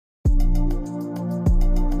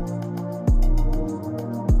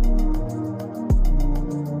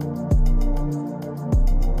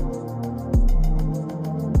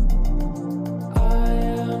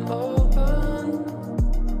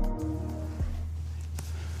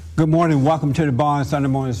Good morning. Welcome to the Bond Sunday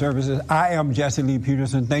morning services. I am Jesse Lee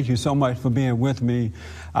Peterson. Thank you so much for being with me.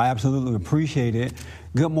 I absolutely appreciate it.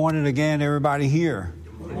 Good morning again, everybody here.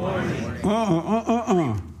 Good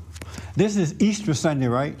morning. This is Easter Sunday,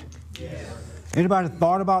 right? Yes. Anybody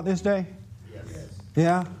thought about this day? Yes.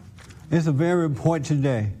 Yeah? It's a very important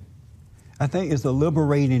day. I think it's a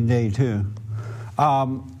liberating day, too.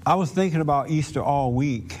 I was thinking about Easter all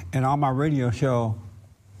week, and on my radio show,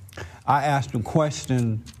 I asked the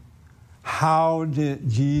question, how did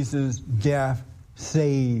Jesus' death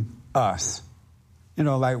save us? You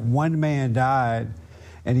know, like one man died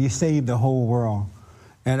and he saved the whole world.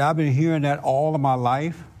 And I've been hearing that all of my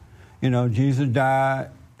life. You know, Jesus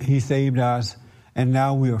died, he saved us, and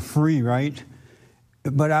now we are free, right?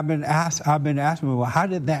 But I've been asking, well, how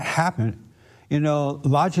did that happen? You know,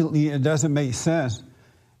 logically, it doesn't make sense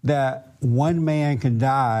that one man can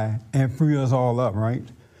die and free us all up, right?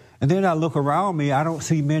 And then I look around me, I don't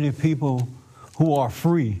see many people who are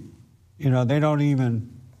free. You know, they don't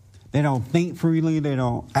think freely, they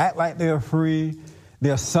don't act like they're free,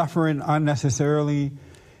 they're suffering unnecessarily,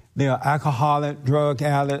 they're alcoholic, drug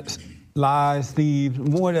addicts, lies, thieves,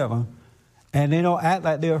 whatever, and they don't act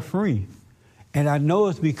like they're free. And I know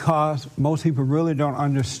it's because most people really don't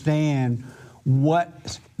understand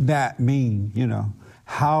what that means, you know.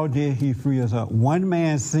 How did he free us up? One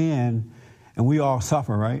man sinned, and we all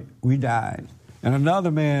suffer, right? We died. And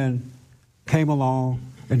another man came along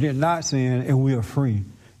and did not sin, and we are free.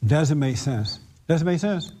 Doesn't make sense. Does it make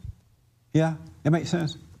sense? Yeah, it makes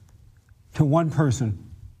sense. To one person.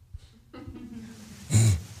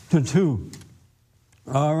 To two.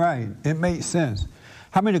 All right, it makes sense.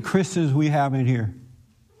 How many Christians we have in here?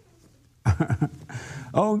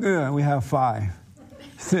 Oh, good. We have 5,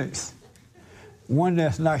 6. One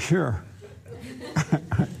that's not sure.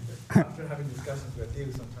 After having discussions with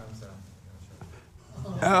you, sometimes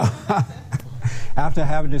I'm not sure. After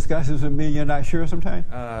having discussions with me, you're not sure sometimes?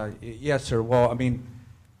 Yes, sir. Well, I mean,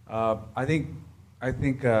 I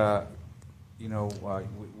think, you know,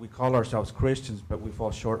 we call ourselves Christians, but we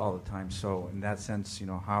fall short all the time. So in that sense, you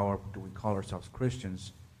know, how do we call ourselves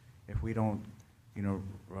Christians if we don't, you know,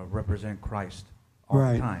 represent Christ all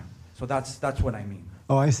Right. the time? So that's what I mean.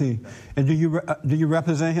 Oh, I see. And do you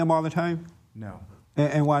represent him all the time? No.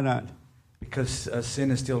 And why not? Because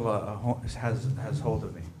sin is still has hold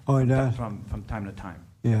of me. Oh, it does? From time to time.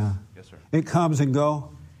 Yeah. Yes, sir. It comes and goes?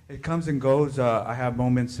 It comes and goes. I have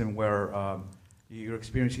moments in where you're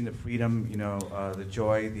experiencing the freedom, you know, the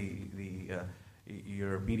joy,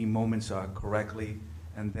 you're meeting moments correctly,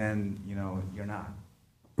 and then, you know, you're not.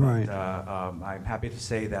 Right. I'm happy to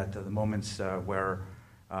say that the moments where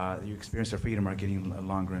you experience the freedom are getting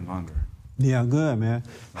longer and longer. Yeah, good, man.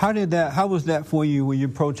 How was that for you when you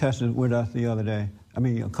protested with us the other day? I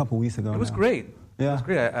mean, a couple weeks ago. It was now. great. Yeah. It was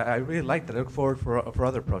great. I really liked it. I look forward for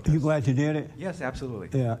other protests. You glad you did it? Yes, absolutely.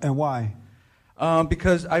 Yeah, and why?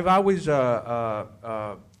 Because I've always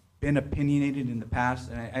been opinionated in the past,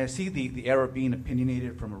 and I see the error of being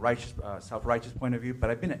opinionated from a righteous, self-righteous point of view. But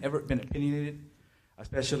I've been opinionated,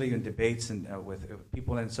 especially in debates and with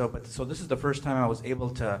people, and so. But so this is the first time I was able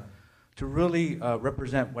to really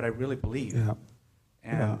represent what I really believe, Yeah.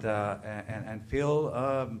 and feel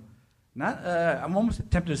not. I'm almost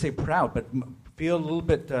tempted to say proud, but feel a little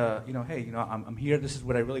bit. You know, hey, you know, I'm here. This is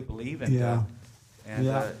what I really believe, and. Yeah. You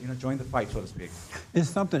know, join the fight, so to speak. It's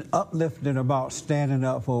something uplifting about standing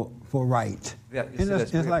up for right. Yeah,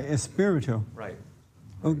 It's like it's spiritual. Right.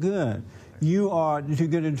 Oh, good. Did you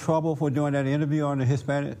get in trouble for doing that interview on the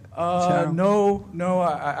Hispanic channel? No.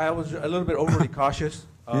 I was a little bit overly cautious.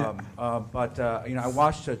 Yeah. But you know, I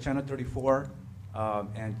watched Channel 34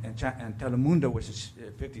 and Telemundo, which is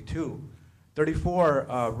 52.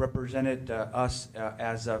 34 represented us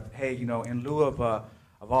as hey, you know, in lieu of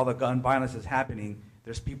all the gun violence that's happening,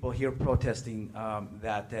 there's people here protesting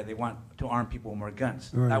that they want to arm people with more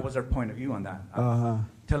guns. Right. That was their point of view on that.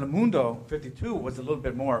 Telemundo 52 was a little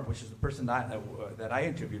bit more, which is the person that I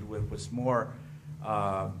interviewed with, was more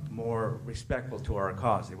respectful to our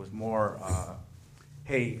cause. It was more,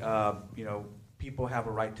 hey, you know, people have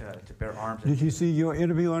a right to bear arms. Did you see your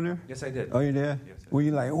interview on there? Yes, I did. Oh, you did? Yes, I did. Were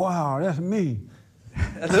you like, wow, that's me?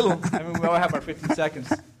 A little. I mean, we all have our 15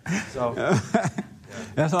 seconds. So.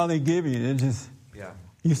 That's all they give you. It just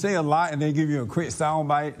you say a lot and they give you a quick sound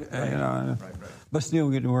bite, right. You know, right. But still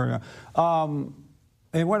get the word out.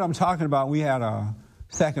 And what I'm talking about, we had a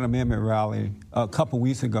Second Amendment rally a couple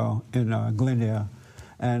weeks ago in Glendale,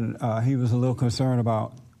 and he was a little concerned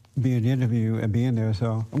about being interviewed and being there.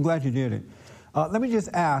 So I'm glad you did it. Let me just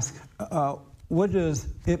ask, what does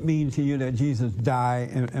it mean to you that Jesus died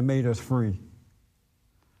and made us free?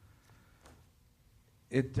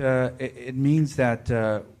 It means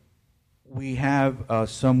that we have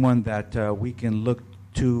someone that we can look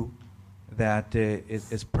to that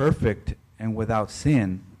is perfect and without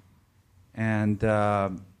sin, and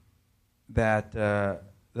that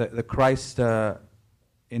the Christ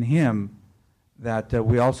in Him, that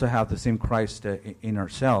we also have the same Christ in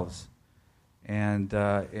ourselves. And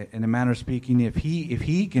in a manner of speaking, if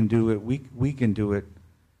he can do it, we can do it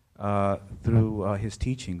through His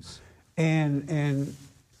teachings. And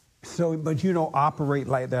so, but you don't operate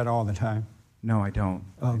like that all the time. No, I don't.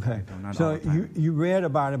 Okay. I don't, not so all the time. you read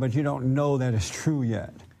about it, but you don't know that it's true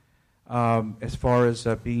yet. As far as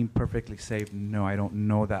being perfectly saved, no, I don't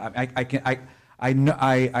know that. I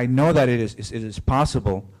know that it is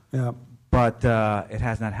possible. Yeah. But it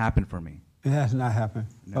has not happened for me. It has not happened.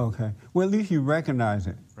 No. Okay. Well, at least you recognize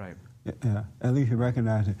it. Right. Yeah. At least you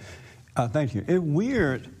recognize it. Thank you.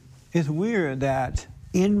 It's weird that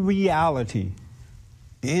in reality,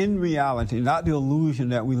 not the illusion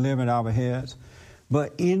that we live in our heads,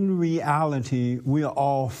 but in reality, we are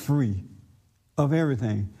all free of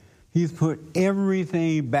everything. He's put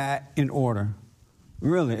everything back in order.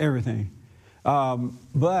 Really, everything.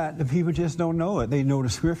 But the people just don't know it. They know the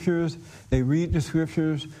scriptures, they read the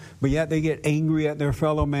scriptures, but yet they get angry at their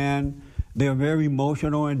fellow man. They're very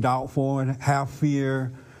emotional and doubtful and have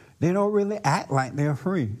fear. They don't really act like they're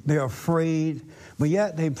free. They're afraid, but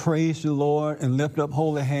yet they praise the Lord and lift up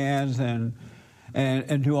holy hands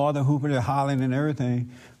and do all the hooping and hollering and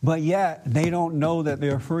everything. But yet they don't know that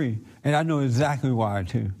they're free. And I know exactly why,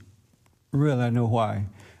 too. Really, I know why.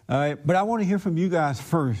 All right, but I want to hear from you guys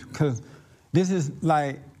first, because this is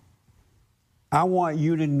like, I want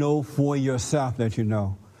you to know for yourself that you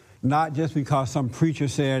know. Not just because some preacher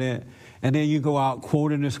said it, and then you go out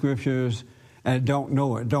quoting the scriptures and don't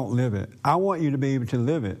know it, don't live it. I want you to be able to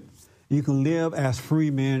live it. You can live as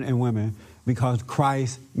free men and women because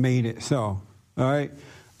Christ made it so. All right?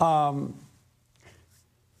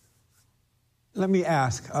 Let me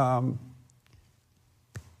ask,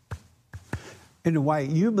 in the white,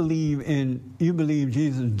 you believe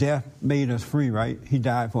Jesus' death made us free, right? He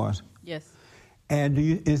died for us. Yes. And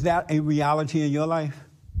is that a reality in your life?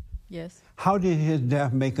 Yes. How did His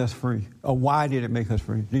death make us free? Or why did it make us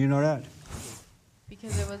free? Do you know that?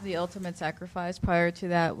 Because it was the ultimate sacrifice. Prior to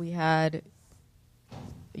that, we had,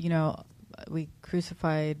 we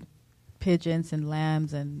crucified pigeons and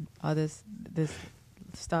lambs and all this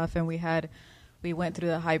stuff, and we went through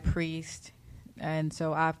the high priest, and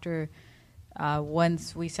so after.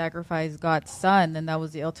 Once we sacrificed God's Son, then that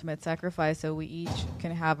was the ultimate sacrifice, so we each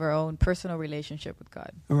can have our own personal relationship with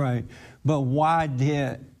God. Right. But why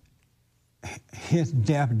did His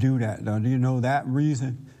death do that, though? Do you know that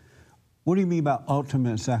reason? What do you mean by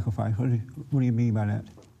ultimate sacrifice? What do you mean by that?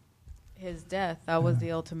 His death, that was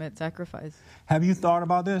the ultimate sacrifice. Have you thought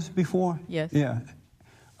about this before? Yes. Yeah.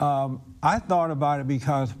 I thought about it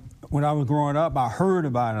because when I was growing up, I heard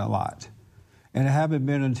about it a lot. And it haven't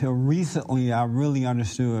been until recently I really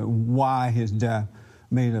understood why His death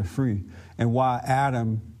made us free and why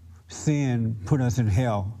Adam's sin put us in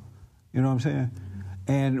hell. You know what I'm saying?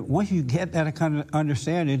 And once you get that kind of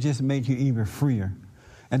understanding, it just makes you even freer.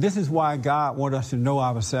 And this is why God wants us to know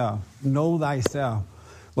ourselves. Know thyself.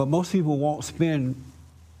 But most people won't spend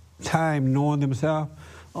time knowing themselves.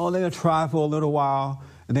 Oh, they'll try for a little while,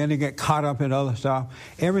 and then they get caught up in other stuff.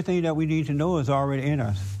 Everything that we need to know is already in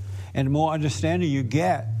us. And the more understanding you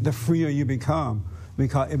get, the freer you become,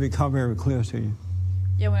 because it becomes very clear to you.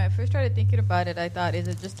 Yeah, when I first started thinking about it, I thought, is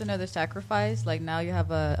it just another sacrifice? Like now you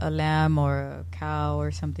have a lamb or a cow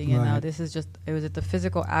or something, and now this is it was the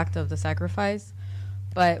physical act of the sacrifice.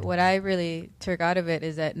 But what I really took out of it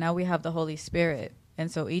is that now we have the Holy Spirit. And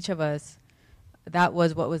so each of us, that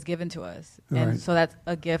was what was given to us. And so that's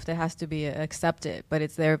a gift that has to be accepted, but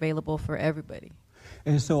it's there available for everybody.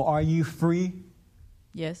 And so are you free?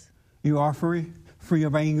 Yes. You are free? Free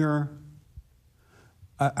of anger?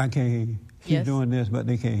 I can't hear you. Keep doing this, but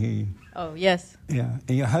they can't hear you. Oh, yes. Yeah.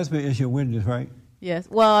 And your husband is your witness, right? Yes.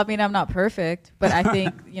 Well, I mean, I'm not perfect, but I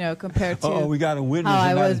think, compared to we got a witness how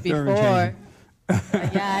I was before.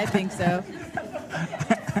 Yeah, I think so.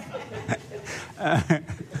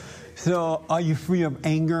 So are you free of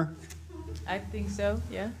anger? I think so,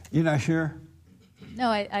 yeah. You're not sure?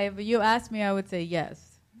 No, you asked me, I would say yes.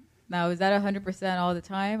 Now, is that 100% all the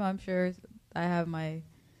time? I'm sure I have my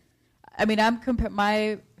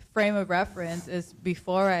frame of reference is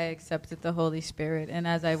before I accepted the Holy Spirit. And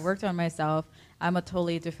as I worked on myself, I'm a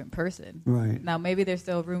totally different person. Right. Now, maybe there's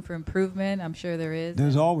still room for improvement. I'm sure there is.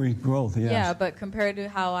 There's always growth, yes. Yeah, but compared to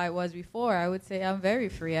how I was before, I would say I'm very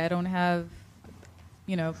free. I don't have,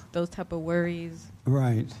 those type of worries.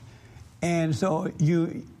 Right. And so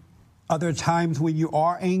are there times when you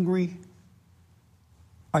are angry?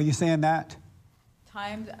 Are you saying that?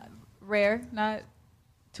 Times, rare, not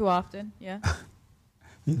too often, yeah.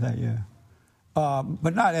 You think, yeah.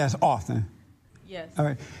 But not as often. Yes. All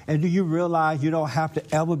right. And do you realize you don't have to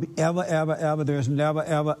ever, there's never,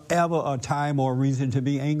 ever a time or reason to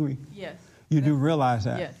be angry? Yes. You do realize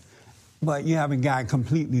that? Yes. But you haven't gotten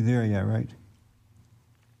completely there yet, right?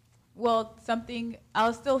 Well,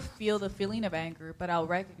 I'll still feel the feeling of anger, but I'll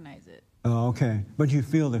recognize it. Oh, okay. But you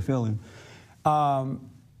feel the feeling.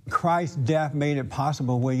 Christ's death made it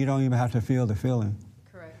possible where you don't even have to feel the feeling.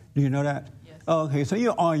 Correct. Do you know that? Yes. Oh, okay. So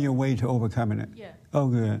you're on your way to overcoming it. Yeah. Oh,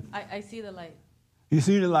 good. I see the light. You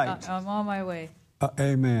see the light? I'm on my way.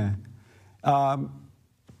 Amen.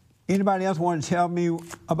 Anybody else want to tell me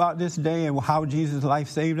about this day and how Jesus' life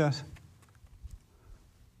saved us?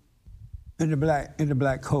 In the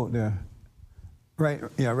black coat there. Right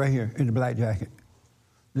here, in the black jacket.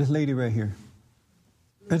 This lady right here.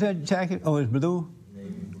 Is that jacket? Oh, it's blue?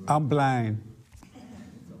 I'm blind.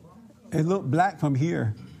 It looked black from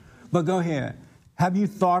here. But go ahead. Have you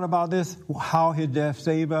thought about this? How his death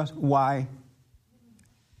saved us? Why?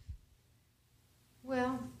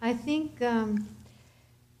 Well, I think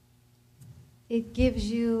it gives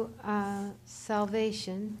you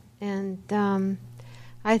salvation. And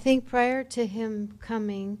I think prior to him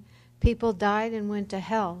coming, people died and went to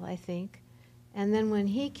hell, I think. And then when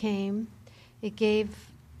he came, it gave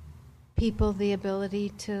people the ability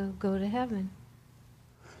to go to heaven.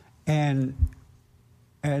 And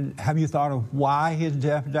have you thought of why his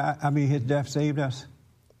death saved us?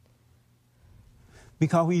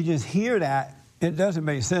 Because when you just hear that, it doesn't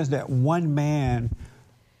make sense that one man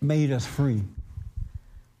made us free.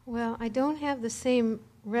 Well, I don't have the same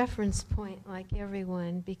reference point like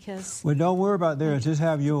everyone because... Well, don't worry about theirs. Just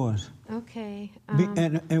have yours. Okay.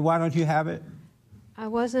 And why don't you have it? I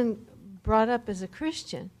wasn't brought up as a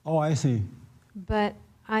Christian. Oh, I see. But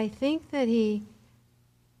I think that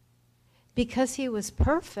because he was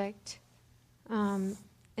perfect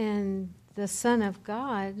and the Son of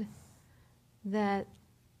God, that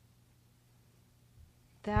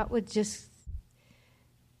would just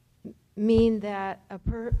mean that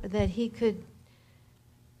that he could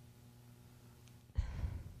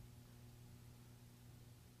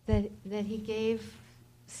that he gave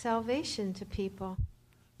salvation to people.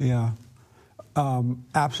 Yeah,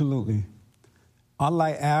 absolutely.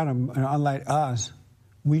 Unlike Adam and unlike us,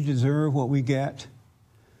 we deserve what we get,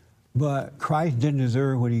 but Christ didn't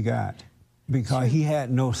deserve what he got because he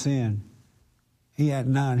had no sin. He had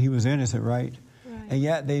none. He was innocent, right? And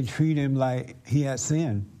yet they treat him like he had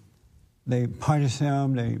sin. They punished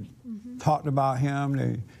him. They talked about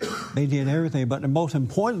him. They did everything. But the most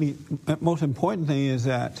important thing is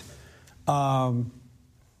that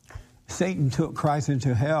Satan took Christ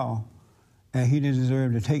into hell, and he didn't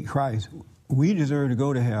deserve to take Christ. We deserve to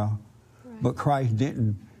go to hell, but Christ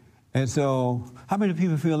didn't. And so, how many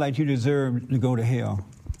people feel like you deserve to go to hell?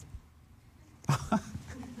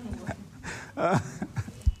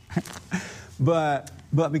 But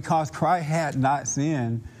because Christ had not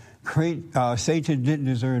sinned, Satan didn't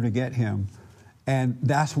deserve to get him. And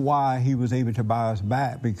that's why he was able to buy us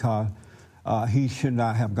back, because he should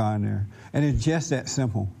not have gone there. And it's just that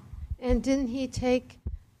simple. And didn't he take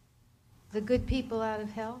the good people out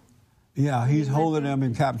of hell? Yeah, he's holding them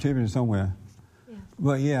in captivity somewhere.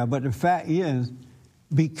 Yeah. But the fact is,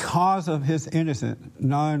 because of his innocence,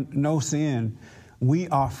 no sin, we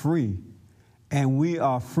are free. And we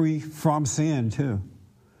are free from sin too.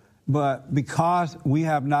 But because we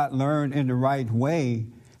have not learned in the right way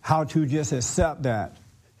how to just accept that,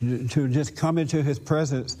 to just come into his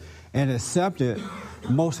presence and accept it,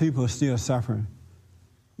 most people are still suffering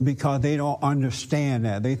because they don't understand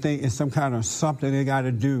that. They think it's some kind of something they got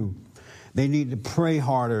to do. They need to pray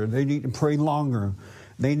harder. They need to pray longer.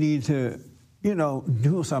 They need to,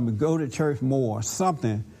 do something, go to church more,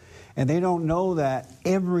 something. And they don't know that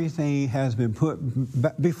everything has been put...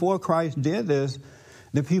 Before Christ did this,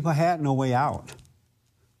 the people had no way out.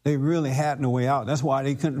 They really had no way out. That's why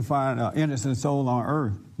they couldn't find an innocent soul on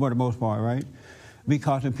earth, for the most part, right?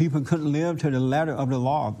 Because the people couldn't live to the letter of the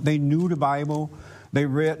law. They knew the Bible. They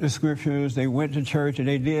read the scriptures. They went to church, and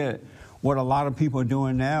they did what a lot of people are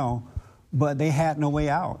doing now. But they had no way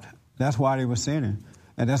out. That's why they were sinning.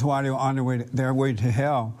 And that's why they were on their way to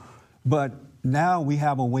hell. But now we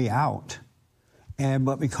have a way out.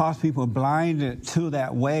 But because people are blinded to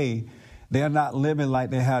that way, they're not living like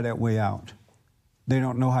they have that way out. They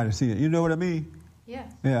don't know how to see it. You know what I mean? Yes.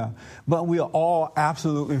 Yeah. But we are all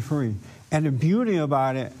absolutely free. And the beauty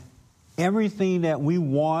about it, everything that we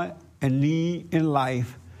want and need in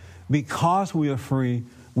life, because we are free,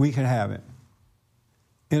 we can have it.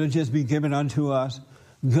 It'll just be given unto us.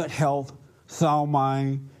 Good health, sound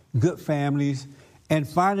mind, good families. And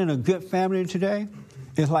finding a good family today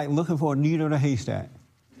is like looking for a needle in a haystack.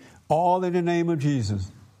 All in the name of Jesus.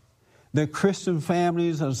 The Christian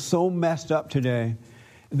families are so messed up today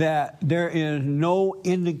that there is no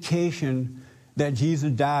indication that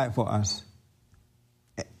Jesus died for us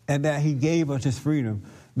and that he gave us his freedom.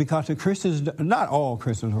 Because the Christians, not all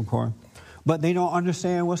Christians, of course, but they don't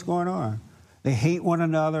understand what's going on. They hate one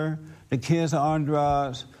another. The kids are on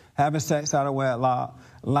drugs, having sex out of wedlock,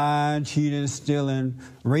 lying, cheating, stealing.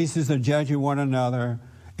 Racists are judging one another.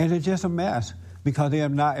 And it's just a mess because they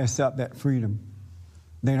have not accepted that freedom.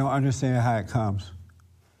 They don't understand how it comes.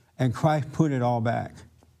 And Christ put it all back.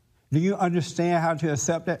 Do you understand how to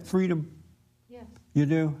accept that freedom? Yes. You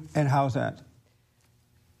do? And how's that?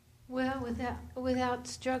 Well, without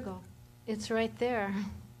struggle. It's right there.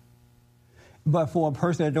 But for a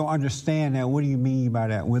person that don't understand that, what do you mean by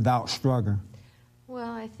that, without struggle?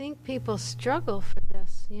 Well, I think people struggle for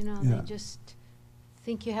this. You know, Yeah. they just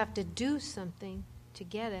think you have to do something to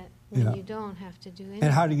get it when Yeah. you don't have to do anything.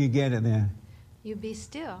 And how do you get it then? You be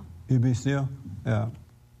still. You be still? Yeah.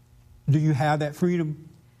 Do you have that freedom?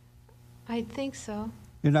 I think so.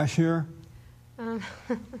 You're not sure? Um,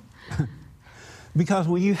 Because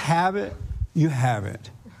when you have it, you have it.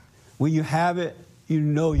 When you have it, you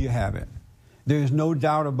know you have it. There's no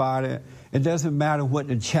doubt about it. It doesn't matter what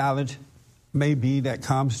the challenge may be that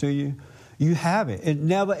comes to you. You have it. It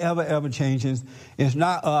never, ever, ever changes. It's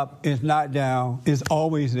not up. It's not down. It's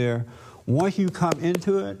always there. Once you come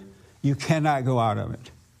into it, you cannot go out of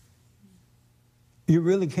it. You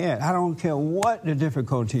really can't. I don't care what the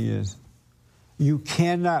difficulty is. You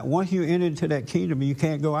cannot. Once you enter into that kingdom, you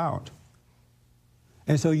can't go out.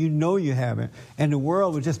 And so you know you have it. And the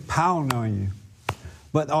world will just pound on you.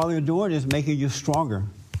 But all they're doing is making you stronger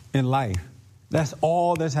in life. That's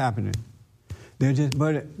all that's happening.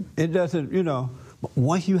 But it doesn't,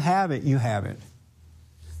 once you have it, you have it.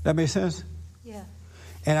 That makes sense? yeah.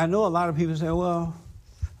 And I know a lot of people say, well,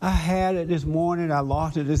 I had it this morning, I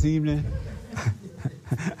lost it this evening.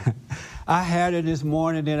 I had it this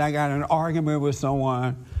morning, then I got in an argument with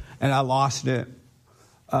someone, and I lost it.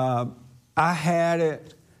 I had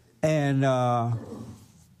it, and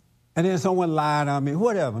then someone lied on me,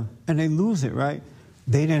 whatever, and they lose it, right?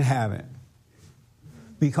 They didn't have it.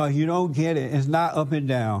 Because you don't get it. It's not up and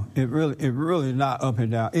down. It really is not up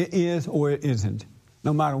and down. It is or it isn't,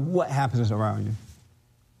 no matter what happens around you.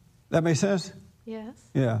 That makes sense? Yes.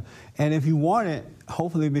 Yeah. And if you want it,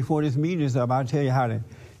 hopefully before this meeting is up, I'll tell you how to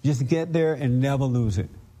just get there and never lose it.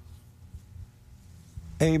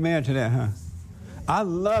 Amen to that, huh? I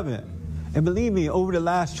love it. And believe me, over the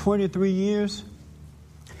last 23 years,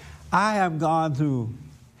 I have gone through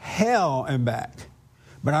hell and back,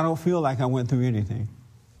 but I don't feel like I went through anything.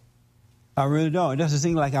 I really don't. It doesn't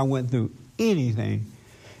seem like I went through anything.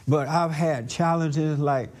 But I've had challenges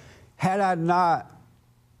like, had I not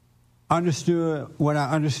understood what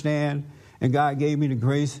I understand, and God gave me the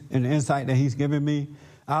grace and the insight that he's given me,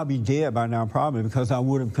 I'll be dead by now probably because I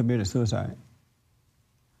would have committed suicide.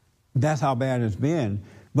 That's how bad it's been.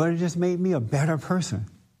 But it just made me a better person.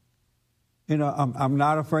 I'm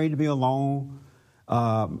not afraid to be alone.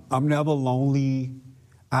 I'm never lonely.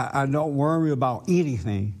 I don't worry about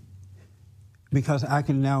anything because I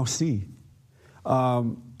can now see.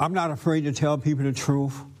 I'm not afraid to tell people the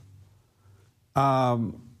truth.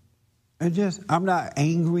 I'm not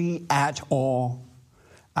angry at all.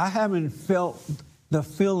 I haven't felt the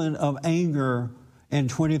feeling of anger in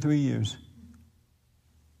 23 years.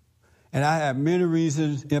 And I have many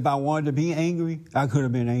reasons. If I wanted to be angry, I could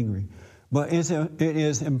have been angry. But it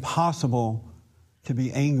is impossible to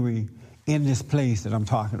be angry in this place that I'm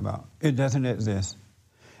talking about. It doesn't exist.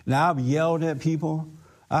 Now, I've yelled at people.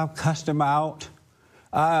 I've cussed them out.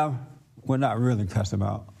 Not really cussed them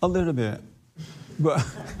out. A little bit.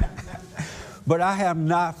 But I have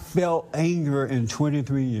not felt anger in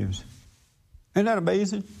 23 years. Isn't that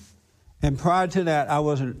amazing? And prior to that,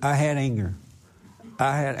 I had anger.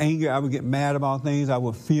 I had anger. I would get mad about things. I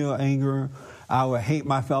would feel anger. I would hate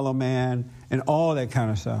my fellow man and all that kind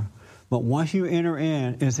of stuff. But once you enter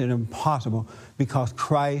in, it's impossible because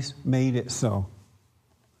Christ made it so.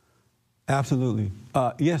 Absolutely.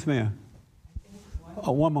 Yes, ma'am.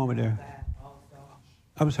 One moment there.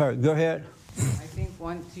 I'm sorry. Go ahead. I think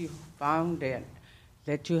once you found it,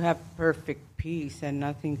 that you have perfect peace and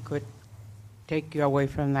nothing could take you away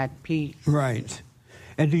from that peace. Right.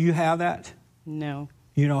 And do you have that? No.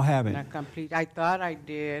 You don't have it? Not complete. I thought I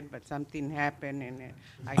did, but something happened and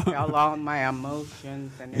I felt all my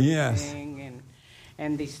emotions and everything. Yes.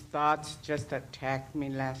 And these thoughts just attacked me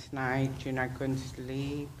last night. I couldn't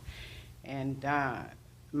sleep. And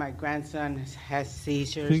my grandson has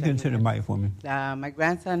seizures. You can turn the mic for me. My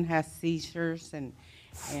grandson has seizures, and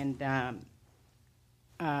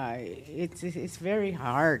it's very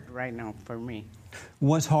hard right now for me.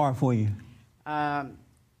 What's hard for you? I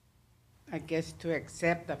guess to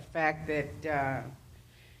accept the fact that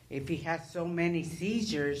if he has so many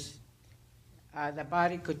seizures, the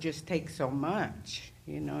body could just take so much.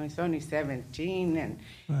 It's only 17, and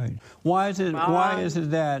right. Why is it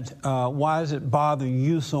that? Why does it bother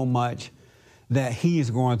you so much that he's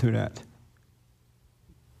going through that?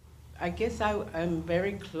 I guess I'm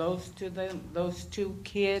very close to those two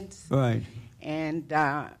kids, right? And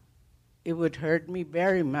it would hurt me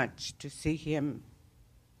very much to see him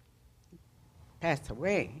pass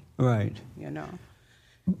away. Right.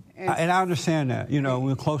 And I understand that.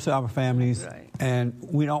 We're close to our families, right, and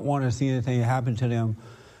we don't want to see anything happen to them.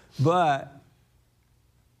 But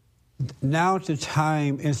now's the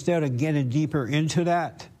time, instead of getting deeper into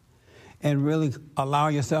that and really allow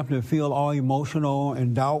yourself to feel all emotional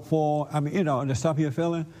and doubtful, the stuff you're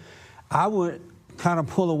feeling, I would kind of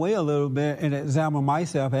pull away a little bit and examine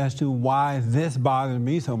myself as to why this bothers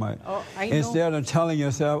me so much. Instead of telling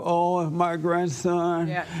yourself, oh, my grandson,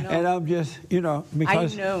 and I'm just,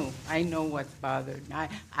 because... I know what's bothered.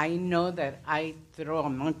 I know that I throw a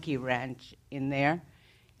monkey wrench in there,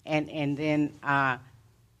 and then I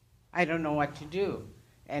don't know what to do.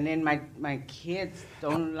 And then my kids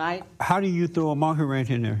don't like... How do you throw a monkey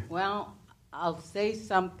wrench in there? Well, I'll say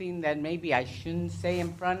something that maybe I shouldn't say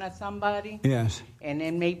in front of somebody. Yes. And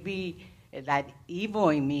then maybe that evil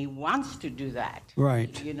in me wants to do that.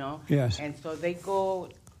 Right. Yes. And so they go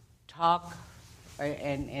talk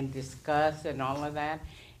and discuss and all of that,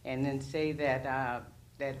 and then say that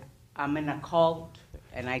I'm in a cult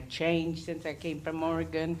and I changed since I came from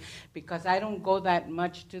Oregon, because I don't go that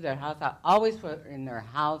much to their house. I always was in their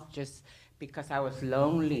house just because I was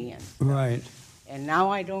lonely and stuff. Right. And now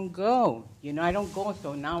I don't go. I don't go,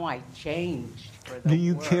 so now I changed for the Do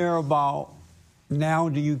you worse. care about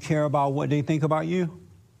what they think about you?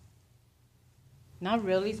 Not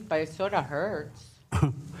really, but it sort of hurts.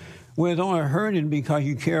 Well, it's only hurting because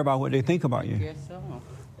you care about what they think about you. I guess so.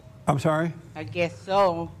 I'm sorry? I guess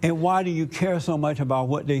so. And why do you care so much about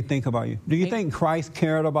what they think about you? Do you think Christ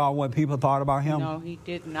cared about what people thought about him? No, he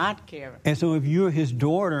did not care. And so if you're his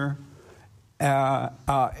daughter,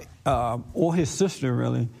 or his sister,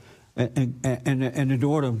 really, and the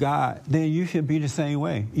daughter of God, then you should be the same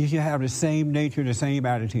way. You should have the same nature, the same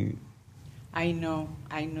attitude. I know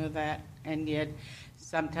that, and yet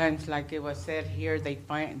sometimes, like it was said here,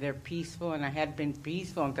 they're peaceful, and I had been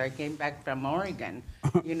peaceful until I came back from Oregon,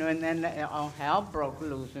 and then all hell broke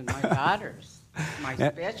loose with my daughters,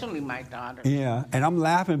 especially my daughter. Yeah, and I'm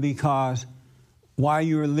laughing because while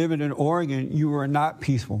you were living in Oregon, you were not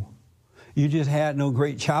peaceful. You just had no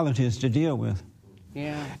great challenges to deal with.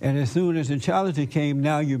 Yeah. And as soon as the challenges came,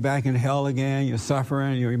 now you're back in hell again. You're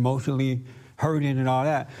suffering. You're emotionally hurting and all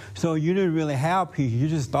that. So you didn't really have peace. You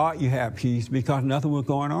just thought you had peace because nothing was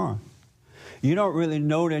going on. You don't really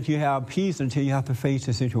know that you have peace until you have to face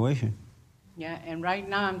the situation. Yeah, and right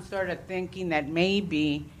now I'm sort of thinking that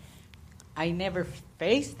maybe I never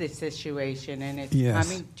faced this situation, and it's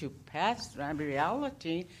coming to pass,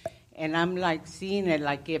 reality, and I'm like seeing it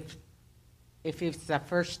like if it's the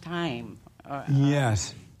first time.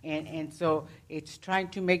 Yes. And so it's trying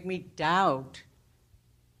to make me doubt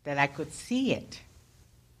that I could see it,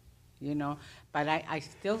 but I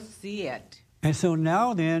still see it. And so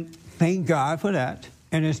now then, thank God for that.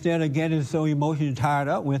 And instead of getting so emotionally tied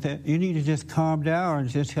up with it, you need to just calm down and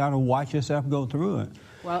just kind of watch yourself go through it.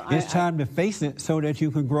 Well, it's time to face it so that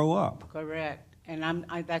you can grow up. Correct. And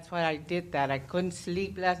that's why I did that. I couldn't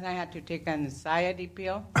sleep last night. I had to take an anxiety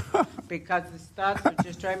pill because the thoughts were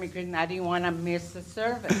just driving me crazy. I didn't want to miss the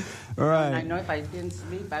service. Right. And I know if I didn't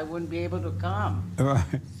sleep, I wouldn't be able to come. Right.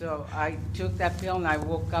 So I took that pill, and I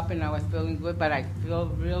woke up, and I was feeling good, but I feel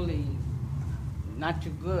really not too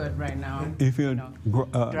good right now. You feel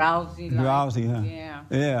drowsy. Drowsy, huh? Yeah.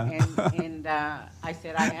 Yeah. And I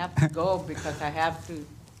said, I have to go because I have to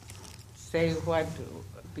say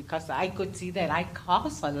because I could see that I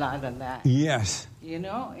caused a lot of that. Yes.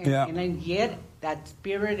 And yet that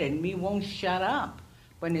spirit in me won't shut up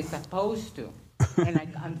when it's supposed to. And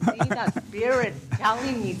I'm seeing that spirit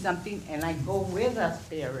telling me something, and I go with the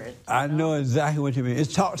spirit. I know exactly what you mean.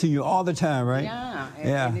 It's talking to you all the time, right?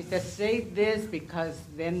 Yeah. And it says, say this because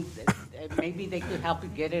then maybe they could help you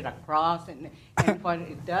get it across. And what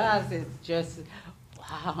it does is just, wow,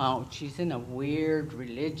 wow, she's in a weird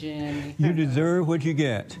religion. You deserve what you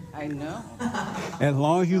get. I know. As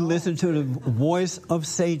long as you listen to the voice of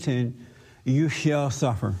Satan, you shall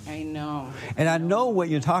suffer. I know. And I know what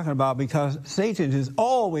you're talking about because Satan is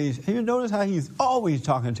always, you notice how he's always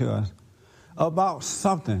talking to us about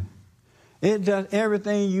something. It does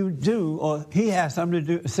everything you do, or he has something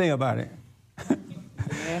to say about it.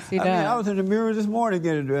 Yes, he does. I was in the mirror this morning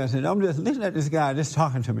getting dressed, and I'm just looking at this guy just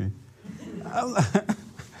talking to me.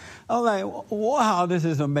 I'm like, wow, this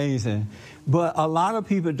is amazing. But a lot of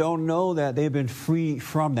people don't know that they've been freed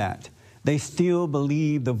from that. They still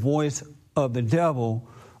believe the voice of the devil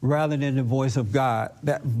rather than the voice of God,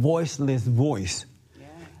 that voiceless voice. Yeah.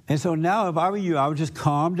 And so now if I were you, I would just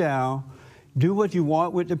calm down, do what you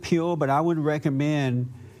want with the pill, but I would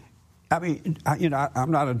recommend,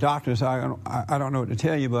 I'm not a doctor, so I don't know what to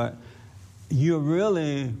tell you, but you're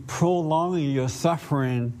really prolonging your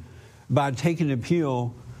suffering by taking the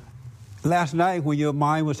pill. Last night when your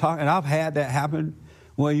mind was talking, and I've had that happen,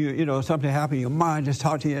 where something happened, your mind just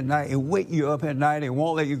talk to you at night, it wake you up at night, and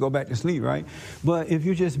won't let you go back to sleep, right? But if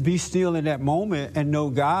you just be still in that moment and know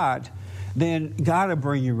God, then God will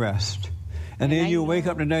bring you rest. And then you'll wake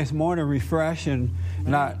up the next morning refreshed and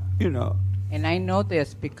not. And I know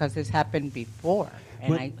this because it's happened before.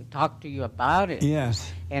 And I talked to you about it.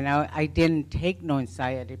 Yes. And I didn't take no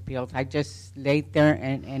anxiety pills. I just laid there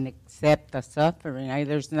and accept the suffering.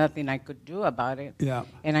 There's nothing I could do about it. Yeah.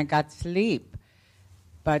 And I got sleep.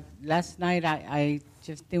 But last night I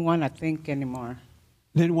just didn't want to think anymore.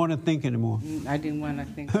 Didn't want to think anymore. I didn't want to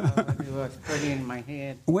think about it. It was pretty in my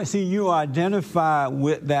head. Well, see, you identify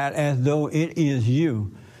with that as though it is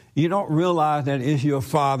you. You don't realize that it's your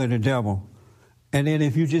father, the devil. And then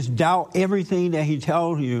if you just doubt everything that he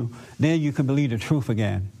tells you, then you can believe the truth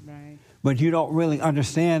again. Right. But you don't really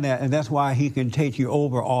understand that, and that's why he can take you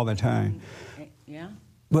over all the time. Yeah.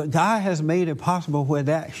 But God has made it possible where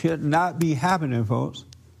that should not be happening, folks.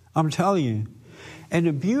 I'm telling you. And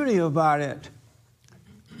the beauty about it,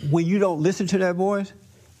 when you don't listen to that voice,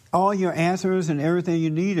 all your answers and everything you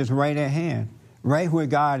need is right at hand, right where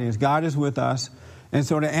God is. God is with us. And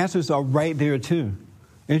so the answers are right there, too.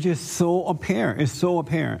 It's just so apparent. It's so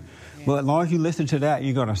apparent. Yeah. But as long as you listen to that,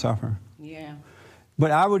 you're going to suffer. Yeah.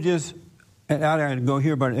 But I would just, and I didn't go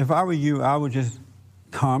here, but if I were you, I would just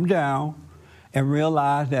calm down and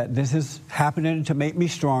realize that this is happening to make me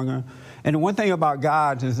stronger. And the one thing about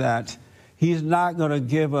God is that he's not going to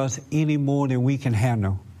give us any more than we can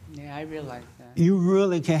handle. Yeah, I realize that. You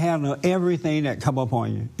really can handle everything that come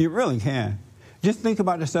upon you. You really can. Just think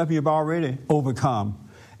about the stuff you've already overcome.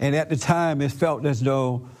 And at the time, it felt as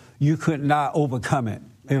though you could not overcome it.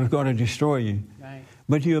 Right. It was going to destroy you. Right.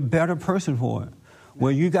 But you're a better person for it. Right.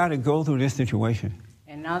 Well, you got to go through this situation.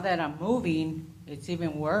 And now that I'm moving, it's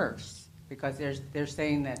even worse because they're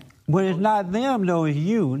saying that. Well, it's not them, though. It's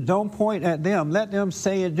you. Don't point at them. Let them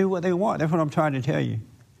say and do what they want. That's what I'm trying to tell you.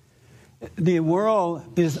 The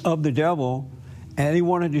world is of the devil, and they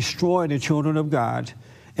want to destroy the children of God.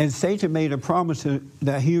 And Satan made a promise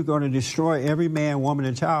that he was going to destroy every man, woman,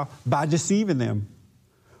 and child by deceiving them,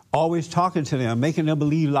 always talking to them, making them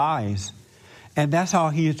believe lies. And that's how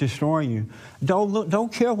he is destroying you.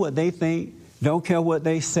 Don't care what they think. Don't care what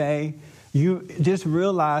they say. You just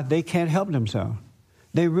realize they can't help themselves.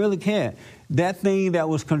 They really can't. That thing that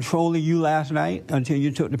was controlling you last night until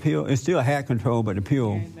you took the pill, it still had control, but the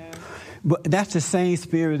pill. But that's the same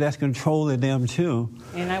spirit that's controlling them, too.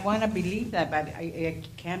 And I want to believe that, but I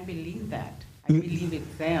can't believe that. I believe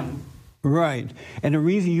it's them. Right. And the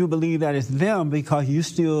reason you believe that it's them because you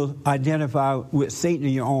still identify with Satan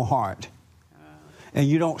in your own heart. And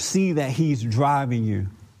you don't see that he's driving you.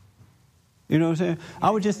 You know what I'm saying?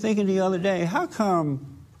 I was just thinking the other day, how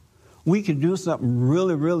come we can do something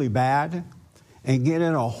really, really bad and get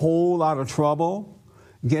in a whole lot of trouble,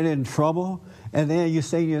 get in trouble, and then you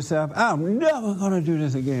say to yourself, I'm never going to do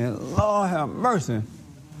this again. Lord have mercy.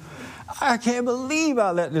 I can't believe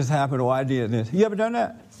I let this happen or I did this. You ever done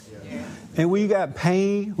that? Yeah. And when you got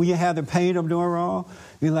pain, when you have the pain of doing wrong,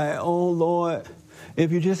 you're like, oh, Lord,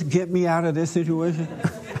 if you just get me out of this situation.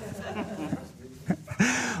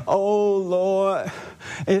 Oh, Lord,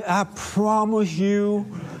 I promise you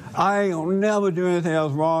I ain't going to never do anything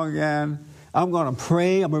else wrong again. I'm going to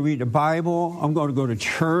pray. I'm going to read the Bible. I'm going to go to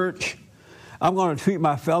church. I'm going to treat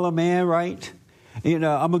my fellow man right. I'm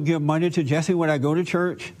going to give money to Jesse when I go to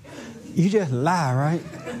church. You just lie, right?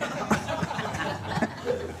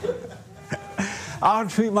 I'll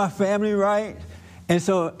treat my family right. And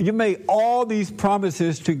so you make all these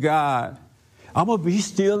promises to God. I'm going to be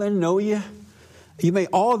still and know you. You make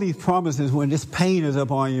all these promises when this pain is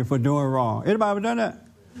upon you for doing wrong. Anybody ever done that?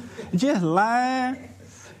 Just lying.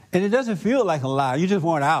 And it doesn't feel like a lie. You just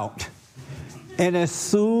want out. And as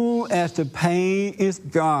soon as the pain is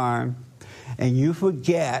gone and you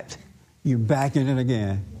forget, you're back in it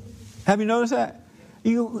again. Have you noticed that?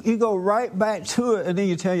 You go right back to it, and then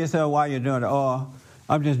you tell yourself why you're doing it. Oh,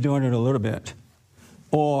 I'm just doing it a little bit.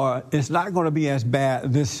 Or it's not going to be as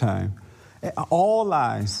bad this time. All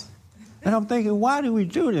lies. And I'm thinking, why do we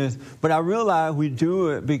do this? But I realize we do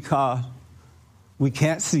it because we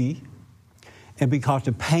can't see and because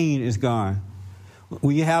the pain is gone.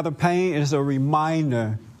 When you have the pain, it's a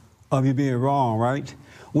reminder of you being wrong, right?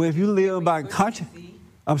 Well, if you live by conscience...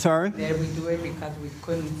 I'm sorry? Did we do it because we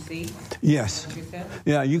couldn't see? Yes. What you said?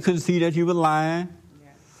 Yeah, you couldn't see that you were lying. Yeah.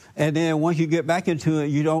 And then once you get back into it,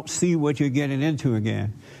 you don't see what you're getting into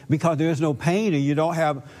again. Because there's no pain and you don't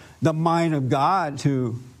have the mind of God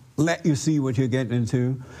to let you see what you're getting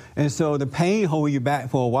into. And so the pain holds you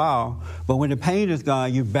back for a while. But when the pain is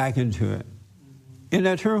gone, you're back into it. Mm-hmm. Isn't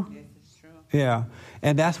that true? Yes, it's true. Yeah.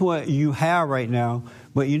 And that's what you have right now.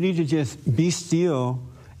 But you need to just be still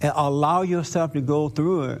and allow yourself to go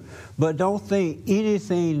through it. But don't think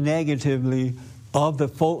anything negatively of the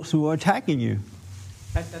folks who are attacking you.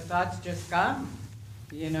 But the thoughts just come.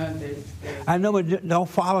 You know, I know, but don't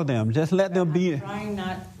follow them. Just let them be. I'm trying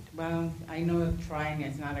not, well, I know trying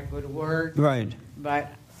is not a good word. Right.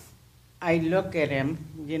 But I look at him,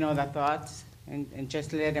 you know, the thoughts, and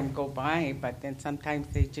just let them go by. But then sometimes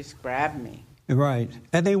they just grab me. Right.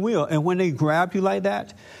 And they will. And when they grab you like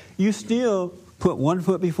that, you still put one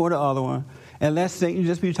foot before the other one and let Satan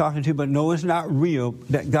just be talking to you, but know it's not real,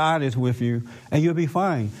 that God is with you, and you'll be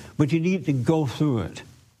fine. But you need to go through it.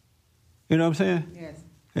 You know what I'm saying? Yes.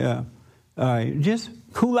 Yeah. All right. Just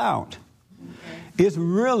cool out. Okay. It's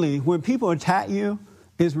really, when people attack you,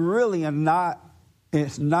 it's really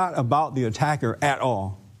it's not about the attacker at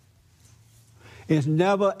all. It's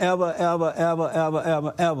never, ever, ever, ever, ever,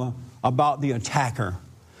 ever, ever about the attacker.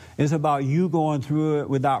 It's about you going through it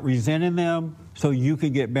without resenting them so you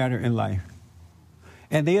can get better in life.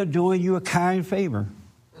 And they are doing you a kind favor.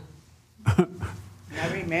 I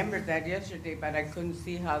remembered that yesterday, but I couldn't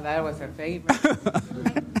see how that was a favor.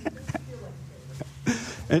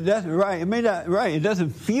 And that's right. It may not, right. It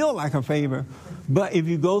doesn't feel like a favor. But if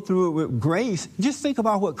you go through it with grace, just think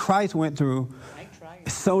about what Christ went through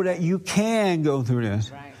so that you can go through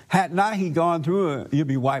this. Right. Had not he gone through it, you'd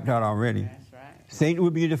be wiped out already. That's right. Satan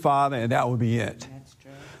would be the father, and that would be it. That's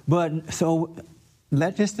true. But so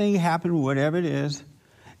let this thing happen, whatever it is,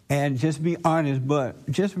 and just be honest. But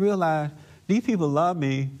just realize these people love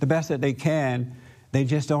me the best that they can. They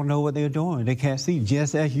just don't know what they're doing. They can't see,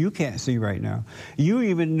 just as you can't see right now. You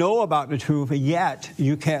even know about the truth, and yet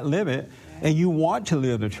you can't live it, and you want to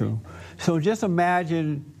live the truth. So just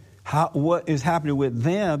imagine what is happening with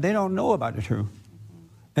them. They don't know about the truth.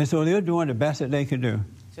 And so they're doing the best that they can do.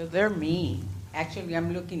 So they're me. Actually,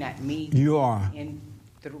 I'm looking at me. You are.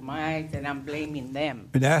 Through my eyes, and I'm blaming them.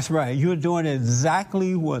 That's right. You're doing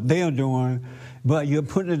exactly what they're doing, but you're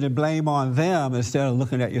putting the blame on them instead of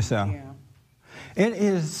looking at yourself. Yeah. It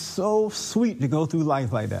is so sweet to go through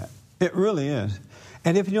life like that. It really is.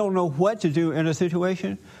 And if you don't know what to do in a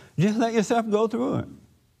situation, just let yourself go through it.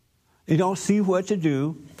 You don't see what to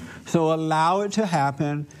do, so allow it to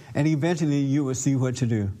happen, and eventually you will see what to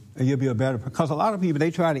do. And you'll be a better, because a lot of people,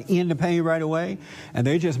 they try to end the pain right away, and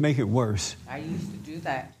they just make it worse. I used to do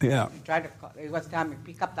that. Yeah. I tried to call, it was time to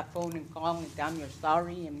pick up the phone and call me, tell me you're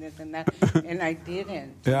sorry and this and that, and I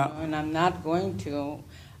didn't. Yeah. You know, and I'm not going to.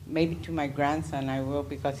 Maybe to my grandson I will,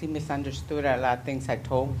 because he misunderstood a lot of things I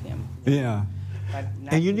told him. Yeah. But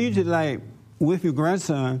And you need to, like, with your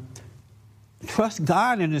grandson, trust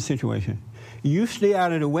God in this situation. You stay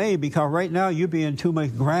out of the way, because right now you're being too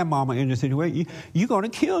much grandmama in the situation. You're going to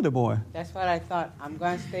kill the boy. That's what I thought. I'm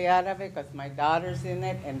going to stay out of it because my daughter's in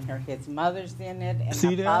it, and his mother's in it, and See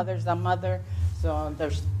my there? father's a mother. So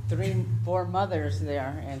there's 3-4 mothers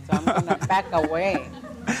there, and so I'm going to back away.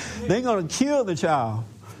 They're going to kill the child.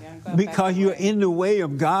 Yeah, I'm gonna Because back you're away. in the way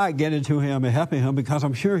of God getting to him and helping him, because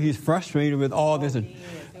I'm sure he's frustrated with all this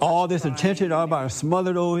attention, all about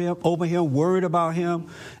smothered over him, worried about him.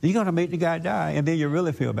 You're going to make the guy die, and then you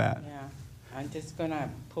really feel bad. Yeah, I'm just going to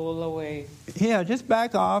pull away. Yeah, just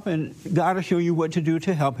back off, and God will show you what to do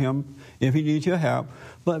to help him if he needs your help.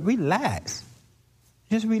 But relax.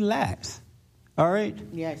 Just relax. All right?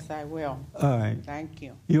 Yes, I will. All right. Thank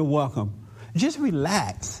you. You're welcome. Just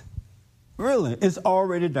relax. Really, it's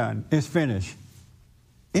already done. It's finished.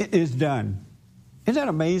 It is done. Isn't that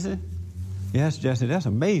amazing? Yes, Jesse, that's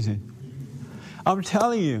amazing. I'm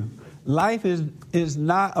telling you, life is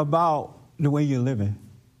not about the way you're living.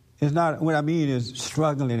 It's not, what I mean is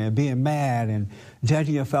struggling and being mad and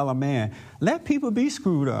judging your fellow man. Let people be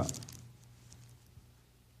screwed up.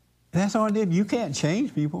 That's on them. You can't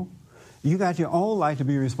change people. You got your own life to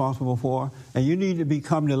be responsible for, and you need to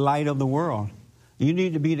become the light of the world. You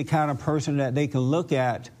need to be the kind of person that they can look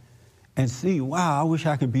at and see, wow, I wish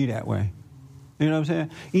I could be that way. You know what I'm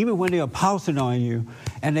saying? Even when they're pouncing on you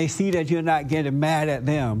and they see that you're not getting mad at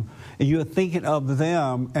them and you're thinking of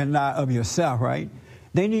them and not of yourself, right?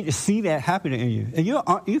 They need to see that happening in you.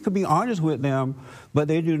 And you can be honest with them, but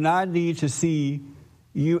they do not need to see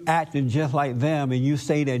you acting just like them and you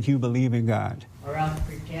say that you believe in God. Or else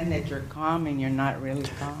pretend that you're calm and you're not really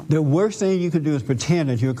calm. The worst thing you can do is pretend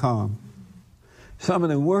that you're calm. Some of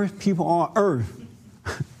the worst people on earth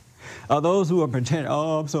are those who are pretending,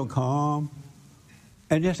 oh, I'm so calm.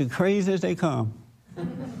 And just the craziest they come.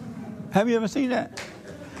 Have you ever seen that?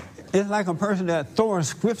 It's like a person that throwing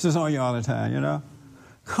scriptures on you all the time, you know?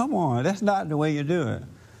 Come on, that's not the way you do it.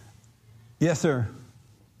 Yes, sir.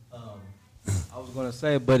 I was going to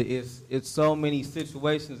say, but it's so many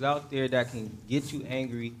situations out there that can get you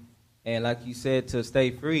angry. And like you said, to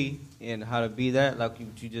stay free and how to be that, like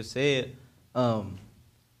you just said, how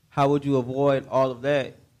would you avoid all of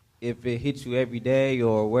that if it hits you every day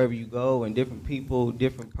or wherever you go and different people,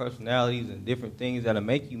 different personalities and different things that'll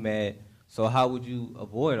make you mad? So how would you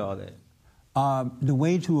avoid all that? The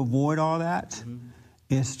way to avoid all that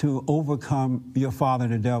is to overcome your father,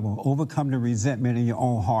 the devil, overcome the resentment in your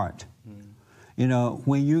own heart. You know,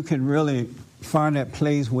 when you can really find that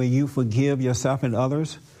place where you forgive yourself and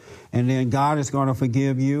others, and then God is going to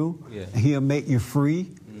forgive you, He'll make you free,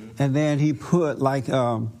 and then He put like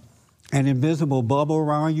an invisible bubble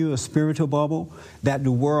around you, a spiritual bubble, that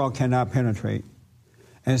the world cannot penetrate.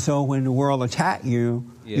 And so when the world attack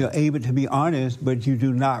you, you're able to be honest, but you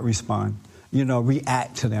do not respond. You know,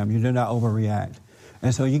 react to them. You do not overreact.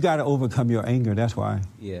 And so you got to overcome your anger. That's why.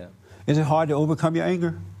 Yeah. Is it hard to overcome your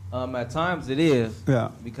anger? At times it is. Yeah.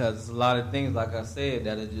 Because it's a lot of things, like I said,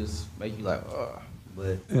 that'll just make you like, ugh.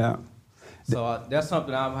 But yeah. So that's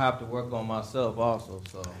something I'll have to work on myself also.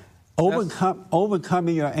 So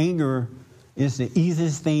overcoming your anger is the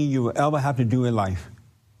easiest thing you will ever have to do in life.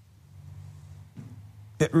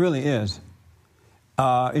 It really is.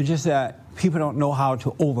 It's just that people don't know how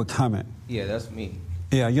to overcome it. Yeah, that's me.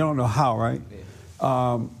 Yeah, you don't know how, right? Yeah.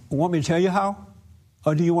 Want me to tell you how?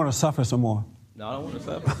 Or do you want to suffer some more? No, I don't want to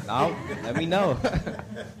suffer. No, let me know.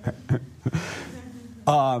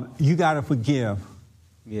 You got to forgive.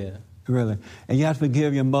 Yeah. Really. And you have to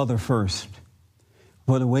forgive your mother first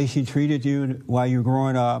for the way she treated you while you were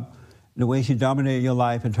growing up, the way she dominated your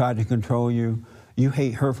life and tried to control you. You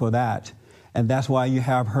hate her for that. And that's why you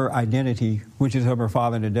have her identity, which is of her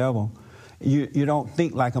father, the devil. You don't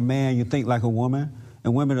think like a man, you think like a woman.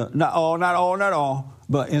 And women are, not all,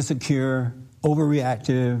 but insecure,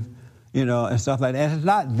 overreactive, you know, and stuff like that. It's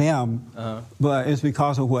not them, but it's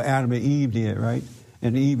because of what Adam and Eve did, right?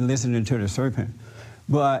 And Eve listening to the serpent.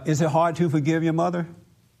 But is it hard to forgive your mother?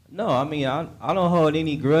 No, I mean, I don't hold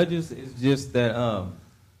any grudges. It's just that,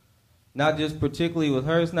 not just particularly with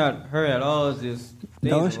her. It's not her at all. It's just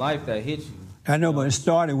things in life that hit you. I know, but it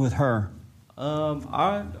started with her.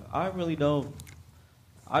 I really don't.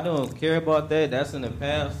 I don't care about that. That's in the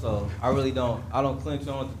past, so I really don't. I don't clinch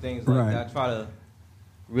on to things like that. I try to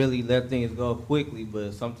really let things go quickly,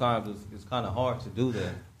 but sometimes it's kind of hard to do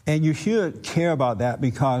that. And you should care about that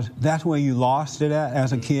because that's where you lost it at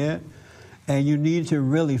as a kid, and you need to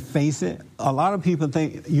really face it. A lot of people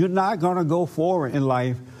think you're not going to go forward in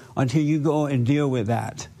life until you go and deal with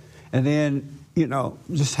that. And then, you know,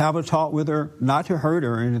 just have a talk with her, not to hurt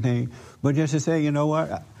her or anything, but just to say, you know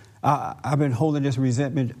what, I've been holding this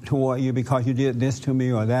resentment toward you because you did this to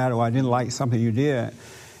me or that, or I didn't like something you did.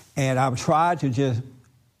 And I've tried to just,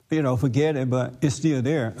 you know, forget it, but it's still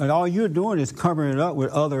there. And all you're doing is covering it up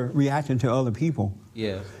with reacting to other people.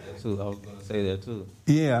 Yeah, that too. I was going to say that too.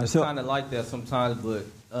 Yeah. It's kind of like that sometimes, but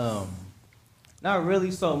not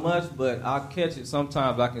really so much, but I'll catch it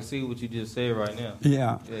sometimes. I can see what you just said right now.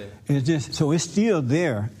 Yeah. It's just, so it's still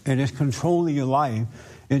there, and it's controlling your life.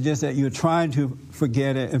 It's just that you're trying to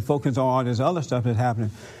forget it and focus on all this other stuff that's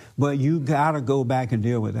happening. But you got to go back and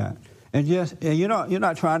deal with that. And you're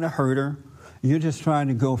not trying to hurt her. You're just trying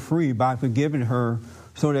to go free by forgiving her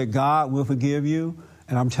so that God will forgive you.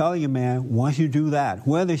 And I'm telling you, man, once you do that,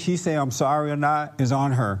 whether she say I'm sorry or not is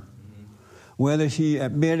on her. Mm-hmm. Whether she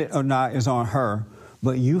admit it or not is on her.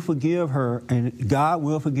 But you forgive her, and God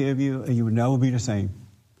will forgive you, and you will never be the same.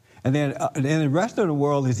 And then the rest of the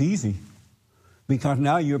world is easy because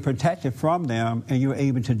now you're protected from them, and you're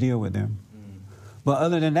able to deal with them. Mm. But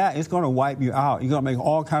other than that, it's going to wipe you out. You're going to make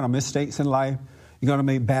all kind of mistakes in life. You're going to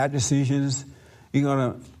make bad decisions. You're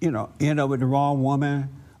going to, end up with the wrong woman,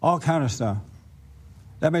 all kind of stuff.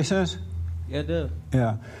 That make sense? Yeah, it does.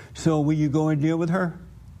 Yeah. So will you go and deal with her?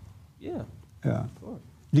 Yeah. Yeah. Of course.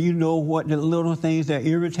 Do you know what the little things that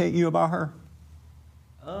irritate you about her?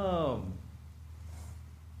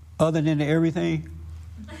 Other than the everything?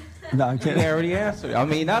 No, I'm You kidding. already answered. I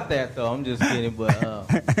mean, not that though. I'm just kidding, but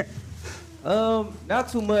not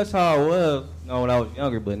too much how I was, when I was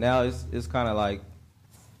younger. But now it's kind of like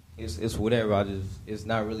it's whatever. It's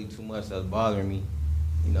not really too much that's bothering me,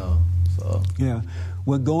 So Yeah.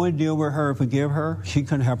 Well, go and deal with her, forgive her. She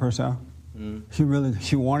couldn't help herself.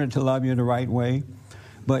 She wanted to love you the right way,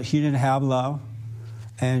 but she didn't have love,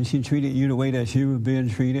 and she treated you the way that she was being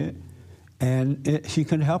treated, and she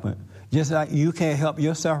couldn't help it. Just like you can't help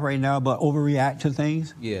yourself right now, but overreact to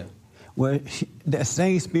things. yeah, Well, that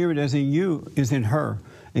same spirit that's in you is in her,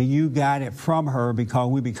 and you got it from her because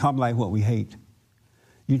we become like what we hate.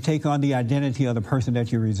 You take on the identity of the person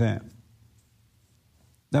that you resent.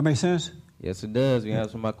 That make sense? yes, it does. You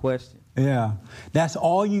answer my question. Yeah. That's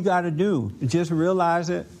all you got to do. Just realize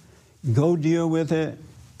it, go deal with it,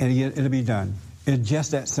 and it'll be done. It's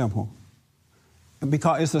just that simple.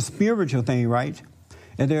 Because it's a spiritual thing, right?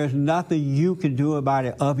 And there's nothing you can do about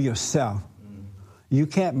it of yourself. You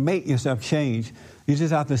can't make yourself change. You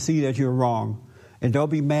just have to see that you're wrong. And don't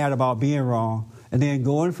be mad about being wrong. And then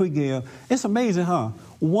go and forgive. It's amazing, huh?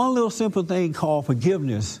 One little simple thing called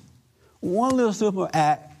forgiveness, one little simple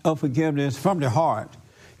act of forgiveness from the heart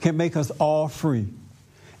can make us all free.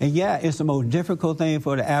 And yeah, it's the most difficult thing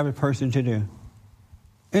for the average person to do.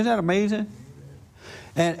 Isn't that amazing?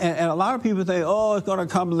 And a lot of people say, oh, it's going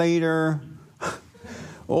to come later,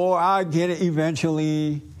 or I'll get it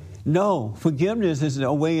eventually. No, forgiveness is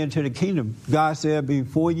a way into the kingdom. God said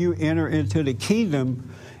before you enter into the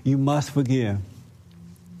kingdom, you must forgive.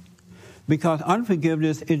 Because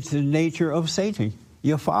unforgiveness is the nature of Satan,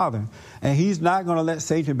 your father. And he's not going to let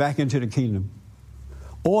Satan back into the kingdom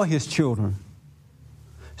or his children.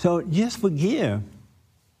 So just forgive.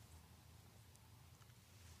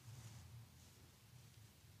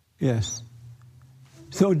 Yes.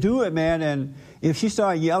 So do it, man. And if she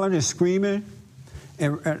starts yelling and screaming,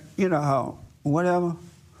 and whatever,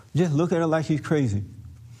 just look at her like she's crazy.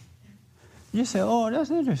 Just say, oh, that's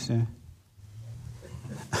interesting.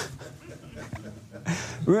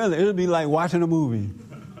 Really, it'll be like watching a movie.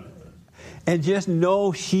 And just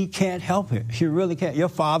know she can't help it. She really can't. Your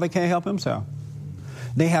father can't help himself.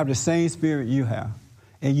 They have the same spirit you have,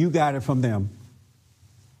 and you got it from them.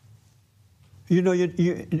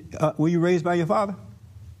 Were you raised by your father?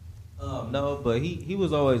 No, but he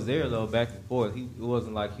was always there though, back and forth. It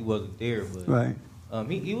wasn't like he wasn't there, but Right.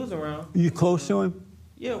 He was around. You close to him?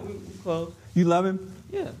 Yeah, we're close. You love him?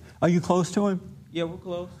 Yeah, Are you close to him? yeah, we're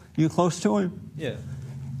close. You close to him? Yeah.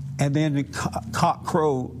 And then the cock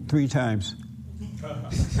crowed 3 times.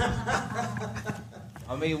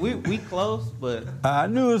 I mean, we close, but I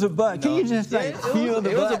knew it was a butt. Can you just feel the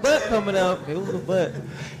butt? It was a butt coming up. It was a butt,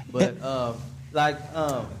 but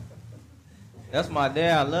that's my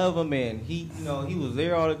dad. I love him, and he was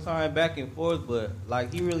there all the time, back and forth. But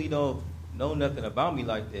like, he really don't know nothing about me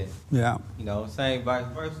like that. Yeah. Same vice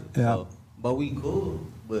versa. Yeah. So, but we cool,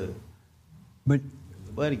 but But it's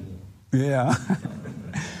a buddy again. yeah.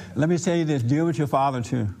 Let me tell you this: deal with your father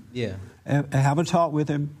too. Yeah. And have a talk with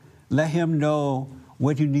him. Let him know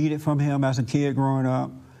what you needed from him as a kid growing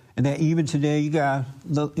up, and that even today you guys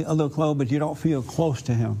look a little close, but you don't feel close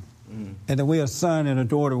to him. Mm-hmm. And the way a son and a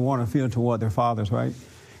daughter want to feel toward their fathers, right?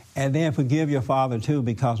 And then forgive your father too,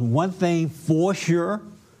 because one thing for sure,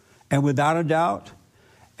 and without a doubt,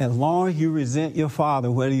 as long as you resent your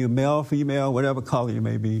father, whether you're male, female, whatever color you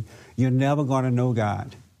may be, you're never going to know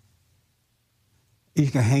God. You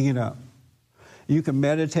can hang it up. You can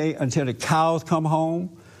meditate until the cows come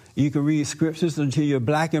home. You can read scriptures until you're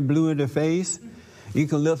black and blue in the face. You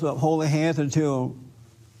can lift up holy hands until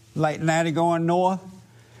like 90 going north.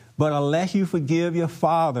 But unless you forgive your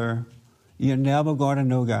father, you're never going to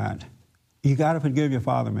know God. You got to forgive your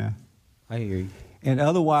father, man. I hear you. And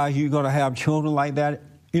otherwise, you're going to have children like that,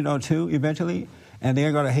 too, eventually. And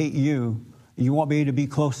they're going to hate you. You won't be able to be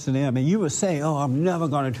close to them. And you would say, oh, I'm never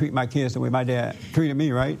going to treat my kids the way my dad treated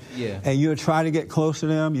me, right? Yeah. And you'll try to get close to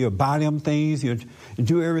them. You'll buy them things. You'll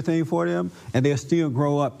do everything for them. And they'll still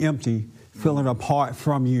grow up empty, feeling apart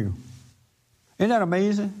from you. Isn't that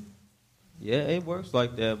amazing? Yeah, it works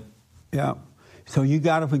like that. Yeah. So you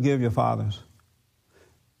got to forgive your fathers.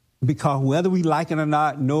 Because whether we like it or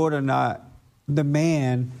not, know it or not, the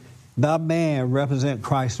man represents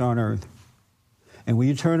Christ on earth. And when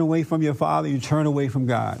you turn away from your father, you turn away from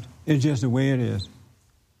God. It's just the way it is.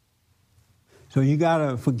 So you got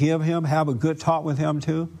to forgive him, have a good talk with him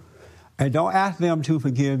too. And don't ask them to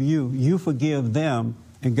forgive you. You forgive them,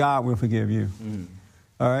 and God will forgive you.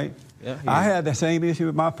 All right? Yeah, I had the same issue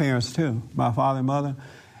with my parents too, my father and mother.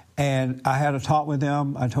 And I had a talk with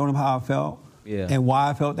them. I told them how I felt and why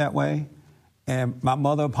I felt that way. And my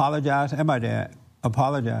mother apologized and my dad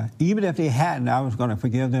apologized. Even if they hadn't, I was going to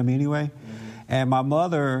forgive them anyway. And my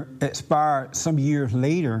mother expired some years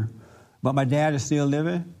later, but my dad is still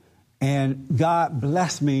living. And God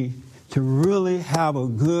blessed me to really have a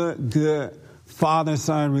good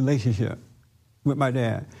father-son relationship with my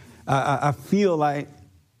dad. I feel like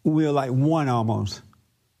we're like one almost.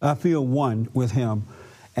 I feel one with him.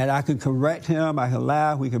 And I could correct him, I could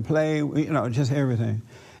laugh, we could play, just everything.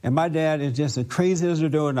 And my dad is just as crazy as a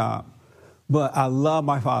doorknob. But I love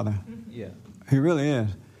my father. Yeah. He really is.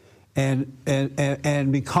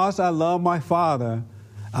 And because I love my father,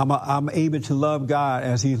 I'm able to love God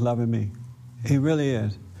as he's loving me. He really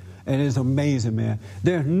is. And it's amazing, man.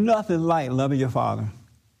 There's nothing like loving your father.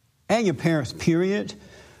 And your parents, period.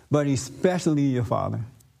 But especially your father.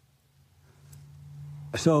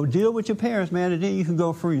 So deal with your parents, man, and then you can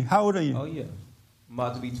go free. How old are you? Oh, yeah. I'm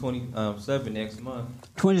about to be 27 next month.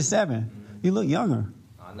 27? Mm-hmm. You look younger.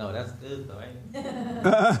 I know, that's good, though, ain't it?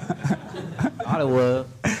 Thought it was.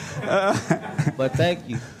 But thank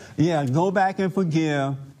you. Yeah, go back and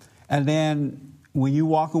forgive. And then when you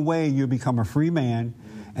walk away, you become a free man.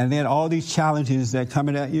 And then all these challenges that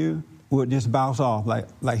coming at you will just bounce off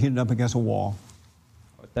like hitting up against a wall.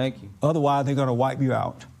 Well, thank you. Otherwise, they're going to wipe you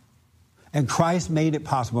out. And Christ made it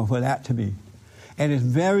possible for that to be. And it's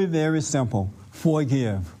very, very simple.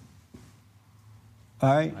 Forgive.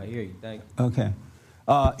 All right? I hear you. Thank you. Okay.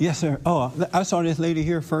 Yes, sir. Oh, I saw this lady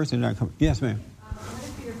here first. And yes, ma'am. What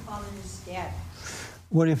if your father is dead?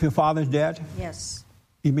 What if your father's dead? Yes.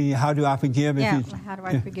 You mean, how do I forgive? Yeah, how do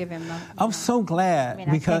I forgive him? I'm so glad.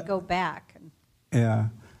 I can't go back. Yeah.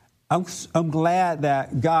 I'm glad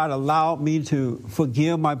that God allowed me to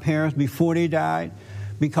forgive my parents before they died.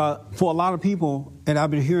 Because for a lot of people, and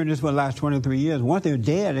I've been hearing this for the last 23 years, once they're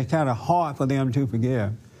dead, it's kind of hard for them to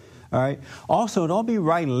forgive. All right? Also, don't be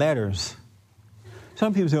writing letters.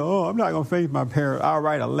 Some people say, I'm not going to face my parents. I'll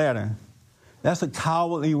write a letter. That's a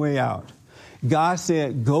cowardly way out. God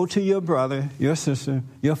said, go to your brother, your sister,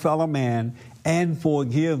 your fellow man, and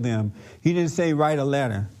forgive them. He didn't say write a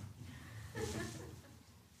letter.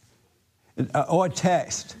 Or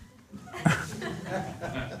text.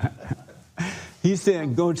 He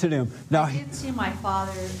said, go to them. Now, I did see my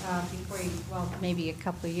father maybe a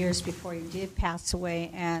couple of years before he did pass away,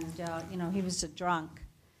 and, he was a drunk.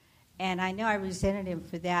 And I know I resented him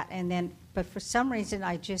for that, but for some reason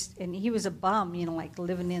and he was a bum, like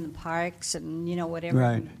living in the parks and, whatever.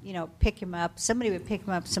 Right. And, pick him up. Somebody would pick him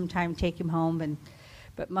up sometime, take him home,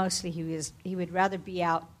 but mostly he would rather be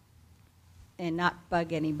out and not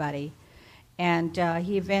bug anybody. And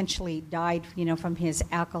he eventually died, from his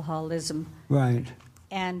alcoholism. Right.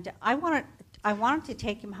 And I wanted to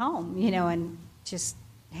take him home, and just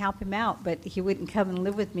help him out, but he wouldn't come and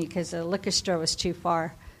live with me because the liquor store was too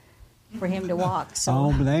far for him to walk. So I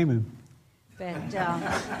don't blame him. But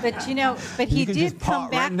he did come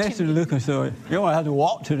back right next to the liquor store. You don't have to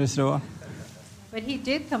walk to the store. But he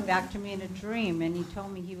did come back to me in a dream, and he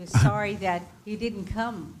told me he was sorry that he didn't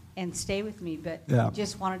come and stay with me, but he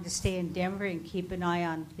just wanted to stay in Denver and keep an eye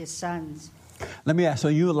on his sons. Let me ask, so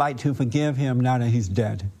you would like to forgive him now that he's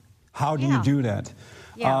dead? How do you do that?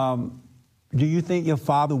 Yeah. Do you think your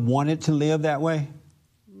father wanted to live that way?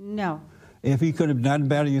 No. If he could have done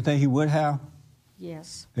better, you think he would have?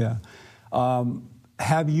 Yes. Yeah.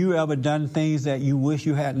 Have you ever done things that you wish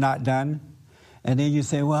you had not done? And then you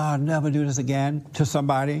say, well, I'll never do this again to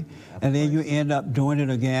somebody. And then you end up doing it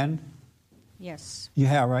again? Yes. You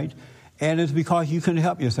have, right? And it's because you couldn't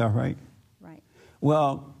help yourself, right? Right.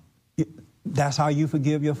 Well, that's how you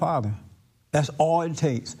forgive your father. That's all it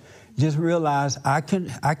takes. Just realize I can't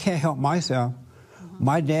help myself. Mm-hmm.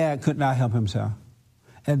 My dad could not help himself.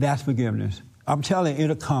 And that's forgiveness. I'm telling you,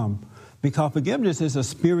 it'll come. Because forgiveness is a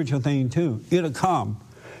spiritual thing, too. It'll come.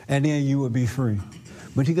 And then you will be free.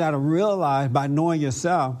 But you got to realize by knowing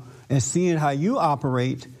yourself and seeing how you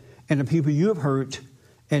operate and the people you have hurt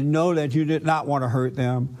and know that you did not want to hurt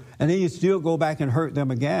them, and then you still go back and hurt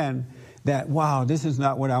them again, that, wow, this is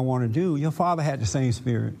not what I want to do. Your father had the same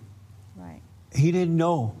spirit. Right. He didn't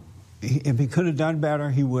know. If he could have done better,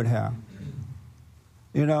 he would have.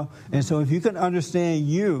 And so if you can understand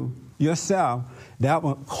yourself, that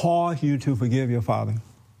will cause you to forgive your father.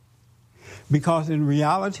 Because in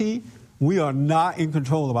reality, we are not in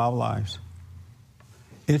control of our lives.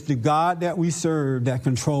 It's the God that we serve that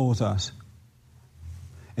controls us.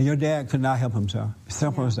 And your dad could not help himself.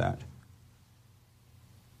 Simple as that.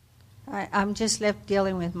 I'm just left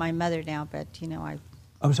dealing with my mother now, but,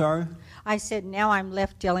 I'm sorry? I said now I'm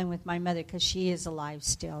left dealing with my mother because she is alive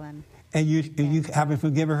still. And you haven't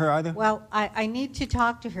forgiven her either? Well, I need to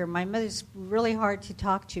talk to her. My mother's really hard to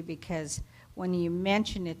talk to because when you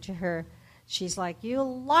mention it to her, she's like, "You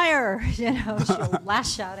liar!" She'll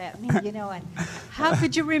lash out at me, and how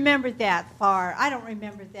could you remember that far? I don't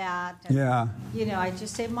remember that. And, yeah. I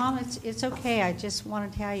just say, "Mom, it's okay. I just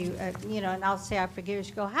want to tell you, and I'll say I forgive her.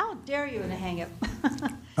 She go, "How dare you?" and I hang up.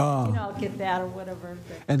 I'll get that or whatever.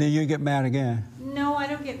 But and then you get mad again. no, I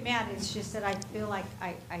don't get mad. It's just that I feel like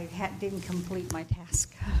I didn't complete my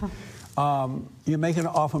task. You're making an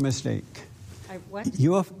awful mistake. What?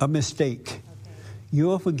 You're a mistake.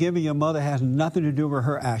 Your forgiving your mother has nothing to do with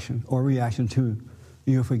her action or reaction to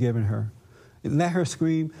you forgiving her. Let her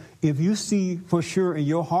scream. If you see for sure in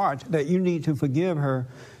your heart that you need to forgive her,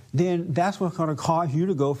 then that's what's going to cause you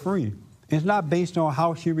to go free. It's not based on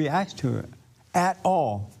how she reacts to it at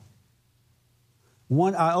all.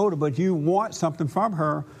 One iota, but you want something from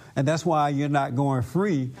her, and that's why you're not going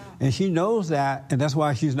free. And she knows that, and that's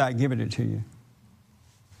why she's not giving it to you.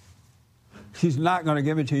 She's not going to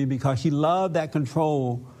give it to you because she loves that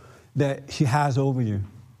control that she has over you.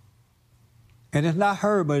 And it's not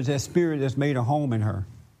her, but it's that spirit that's made a home in her.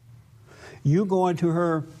 You going to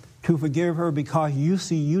her to forgive her because you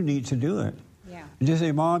see you need to do it. Yeah. And just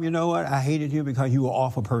say, Mom, you know what? I hated you because you were an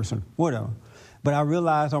awful person. Whatever. But I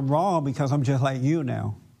realize I'm wrong because I'm just like you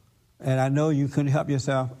now. And I know you couldn't help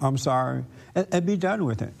yourself. I'm sorry. And be done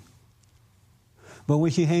with it. But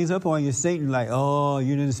when she hangs up on you, Satan like, oh,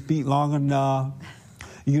 you didn't speak long enough.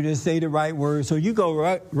 You didn't say the right words. So you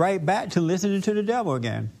go right back to listening to the devil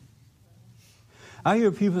again. I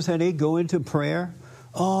hear people say they go into prayer.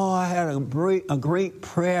 Oh, I had a great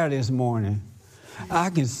prayer this morning. I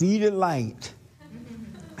can see the light.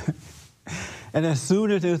 And as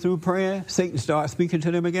soon as they're through praying, Satan starts speaking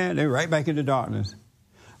to them again. They're right back into darkness.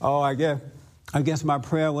 Oh, I guess my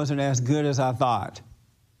prayer wasn't as good as I thought.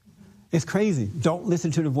 It's crazy. Don't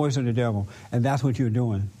listen to the voice of the devil. And that's what you're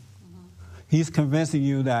doing. He's convincing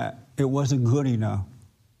you that it wasn't good enough.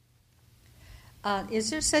 Is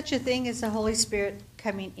there such a thing as the Holy Spirit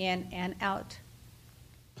coming in and out?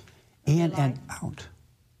 In and out.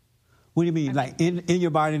 What do you mean? Like in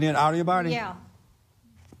your body and then out of your body? Yeah.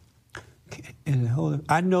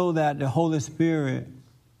 I know that the Holy Spirit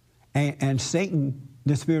and Satan,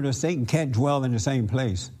 the spirit of Satan, can't dwell in the same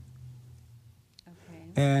place. Okay.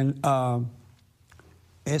 And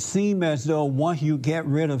it seems as though once you get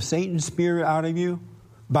rid of Satan's spirit out of you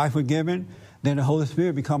by forgiving, then the Holy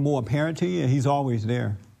Spirit becomes more apparent to you, and he's always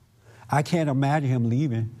there. I can't imagine him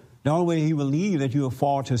leaving. The only way he will leave is that you will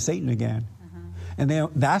fall to Satan again. And then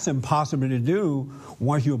that's impossible to do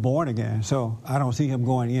once you're born again. So I don't see him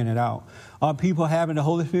going in and out. Are people having the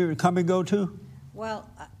Holy Spirit come and go too? Well,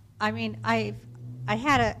 I mean, I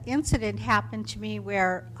had an incident happen to me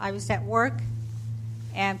where I was at work,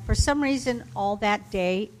 and for some reason all that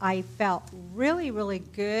day I felt really, really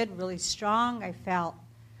good, really strong. I felt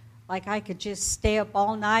like I could just stay up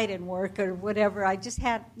all night and work or whatever. I just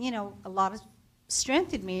had, a lot of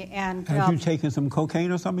strength in me. And have you taken some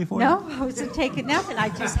cocaine or something before? No, I wasn't taking nothing. I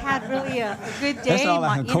just had really a good day. That's all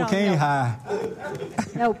like a cocaine high.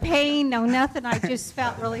 No pain, no nothing. I just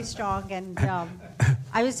felt really strong. And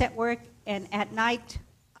I was at work, and at night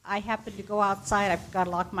I happened to go outside. I forgot to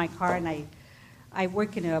lock my car, and I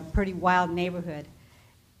work in a pretty wild neighborhood.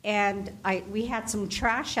 And we had some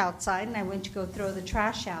trash outside, and I went to go throw the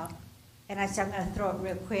trash out. And I said, I'm going to throw it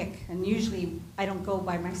real quick. And usually I don't go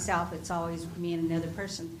by myself. It's always me and another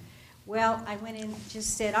person. Well, I went in,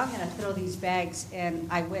 just said, I'm going to throw these bags. And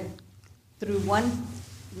I went through one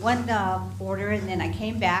order, and then I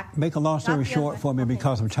came back. Make a long story short for me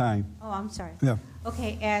because of time. Oh, I'm sorry. Yeah.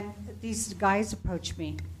 Okay, and these guys approached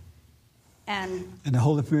me. And the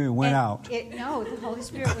Holy Spirit went out. No, the Holy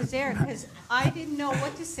Spirit was there because I didn't know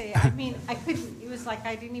what to say. I mean, I couldn't. It was like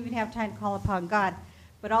I didn't even have time to call upon God.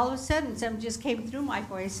 But all of a sudden, something just came through my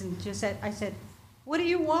voice and just said, I said, what do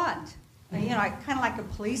you want? And, I kind of like a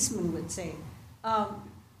policeman would say,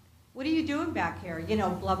 what are you doing back here?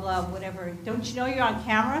 Blah, blah, whatever. Don't you know you're on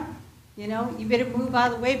camera? You better move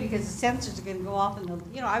out of the way because the sensors are going to go off. And,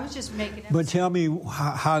 I was just making it. But tell me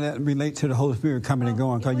how that relates to the Holy Spirit coming and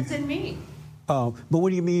going. It was in me. But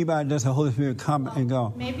what do you mean by does the Holy Spirit come and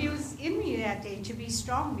go? Maybe it was in me that day to be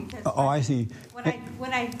strong because I see.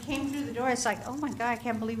 When I came through the door, it's like, oh my God, I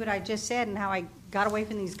can't believe what I just said and how I got away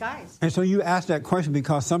from these guys. And so you asked that question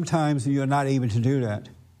because sometimes you're not able to do that,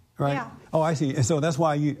 right? Yeah. Oh, I see. And so that's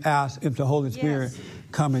why you asked if the Holy Spirit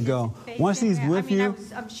come and go. Faith Once in he's that. with I mean, you,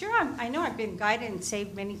 I'm sure I know I've been guided and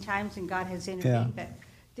saved many times, and God has intervened. But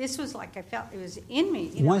this was like I felt it was in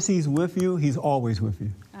me. You know? once he's with you, he's always with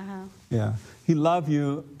you. Uh-huh. Yeah. He loves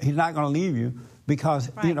you. He's not going to leave you because,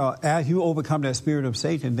 Right. as you overcome that spirit of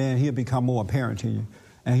Satan, then he'll become more apparent to you.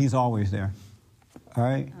 And he's always there. All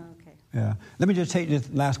right? Okay. Yeah. Let me just take this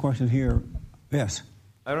last question here. Yes.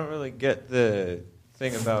 I don't really get the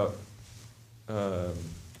thing about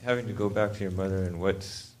having to go back to your mother and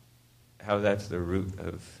how that's the root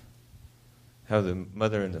of, how the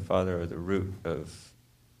mother and the father are the root of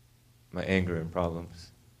my anger and problems.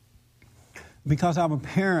 Because our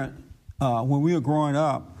parent, when we were growing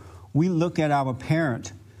up, we look at our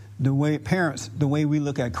parents the way we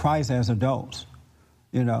look at Christ as adults.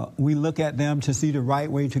 We look at them to see the right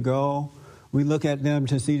way to go. We look at them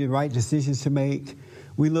to see the right decisions to make.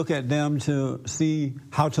 We look at them to see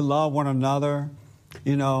how to love one another.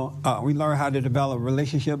 We learn how to develop a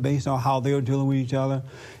relationship based on how they're dealing with each other.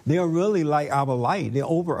 They're really like our light. They're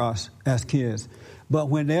over us as kids. But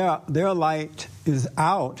when their light is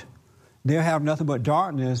out, they have nothing but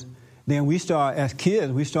darkness. Then we start, as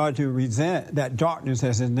kids, to resent that darkness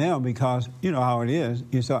that's in them because you know how it is.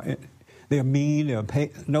 They're mean,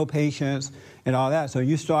 no patience, and all that. So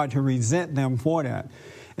you start to resent them for that.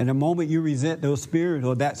 And the moment you resent those spirits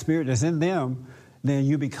or that spirit that's in them, then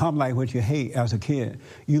you become like what you hate as a kid.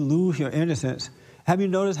 You lose your innocence. Have you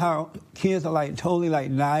noticed how kids are like totally like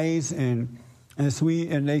nice and sweet,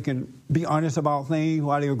 and they can be honest about things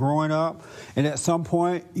while they're growing up, and at some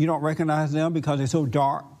point you don't recognize them because they're so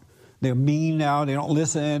dark. They're mean now. They don't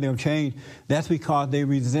listen. They've changed. That's because they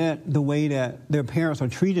resent the way that their parents are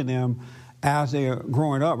treating them as they're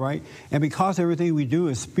growing up, right? And because everything we do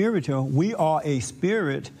is spiritual, we are a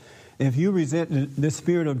spirit. If you resent the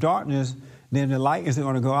spirit of darkness, then the light isn't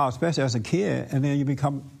going to go out, especially as a kid, and then you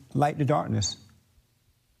become light to darkness.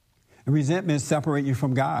 And resentment separates you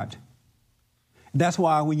from God. That's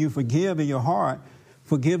why when you forgive in your heart,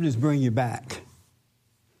 forgiveness brings you back.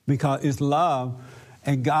 Because it's love,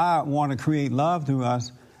 and God wants to create love through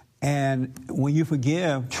us. And when you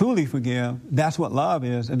forgive, truly forgive, that's what love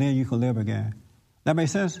is, and then you can live again. That make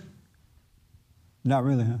sense? Not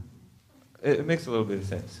really, huh? It makes a little bit of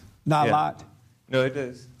sense. Not a lot? No, it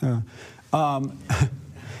does.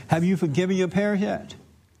 Have you forgiven your parents yet?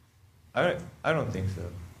 I don't think so.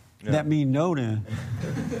 No. That means no then.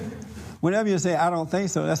 Whenever you say, I don't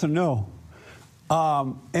think so, that's a no.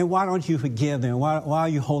 And why don't you forgive them? Why are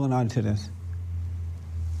you holding on to this?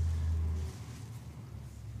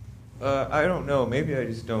 I don't know. Maybe I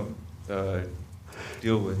just don't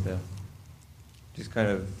deal with them. Just kind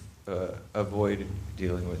of avoid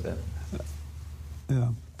dealing with them.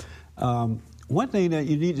 Yeah. One thing that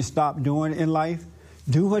you need to stop doing in life,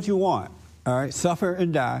 do what you want, all right? Suffer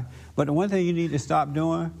and die. But the one thing you need to stop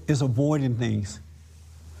doing is avoiding things.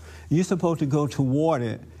 You're supposed to go toward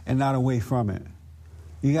it and not away from it.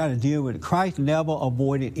 You got to deal with it. Christ never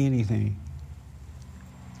avoided anything.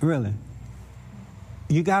 Really.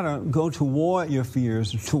 You got to go toward your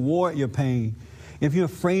fears, toward your pain. If you're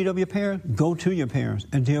afraid of your parents, go to your parents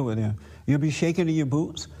and deal with them. You'll be shaking in your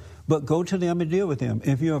boots, but go to them and deal with them.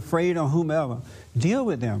 If you're afraid of whomever, deal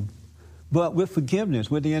with them. But with forgiveness,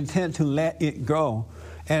 with the intent to let it go.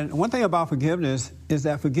 And one thing about forgiveness is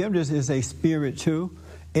that forgiveness is a spirit too.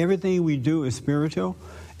 Everything we do is spiritual.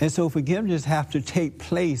 And so forgiveness has to take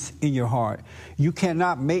place in your heart. You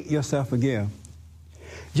cannot make yourself forgive.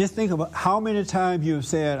 Just think about how many times you have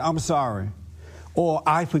said, I'm sorry, or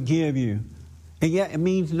I forgive you, and yet it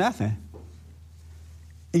means nothing.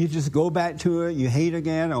 You just go back to it, you hate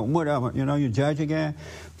again, or whatever, you judge again.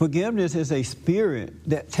 Forgiveness is a spirit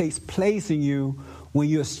that takes place in you when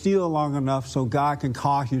you're still long enough so God can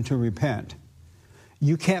cause you to repent.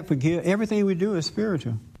 You can't forgive. Everything we do is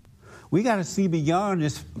spiritual. We got to see beyond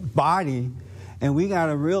this body, and we got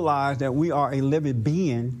to realize that we are a living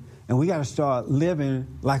being. And we got to start living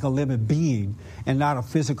like a living being and not a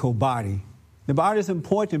physical body. The body is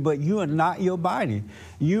important, but you are not your body.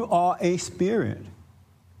 You are a spirit.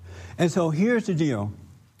 And so here's the deal.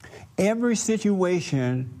 Every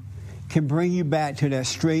situation can bring you back to that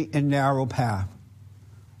straight and narrow path.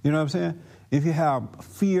 You know what I'm saying? If you have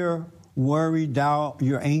fear, worry, doubt,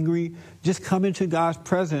 you're angry, just come into God's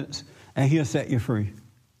presence and He'll set you free.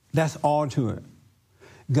 That's all to it.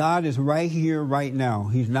 God is right here, right now.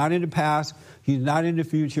 He's not in the past. He's not in the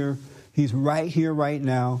future. He's right here, right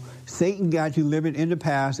now. Satan got you living in the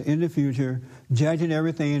past, in the future, judging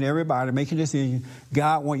everything and everybody, making decisions.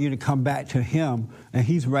 God wants you to come back to Him, and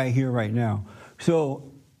He's right here, right now.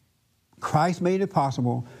 So Christ made it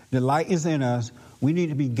possible. The light is in us. We need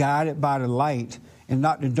to be guided by the light and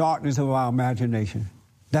not the darkness of our imagination.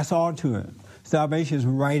 That's all to it. Salvation is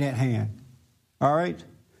right at hand. All right?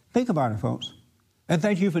 Think about it, folks. And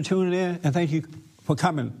thank you for tuning in, and thank you for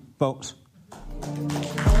coming, folks.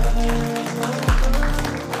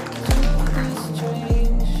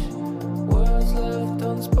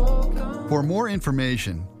 For more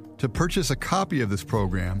information, to purchase a copy of this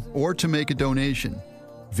program, or to make a donation,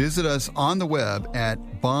 visit us on the web at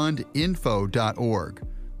bondinfo.org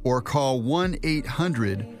or call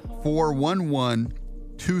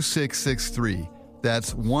 1-800-411-2663.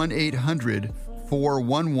 That's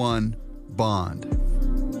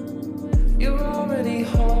 1-800-411-BOND. You're already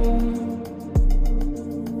home.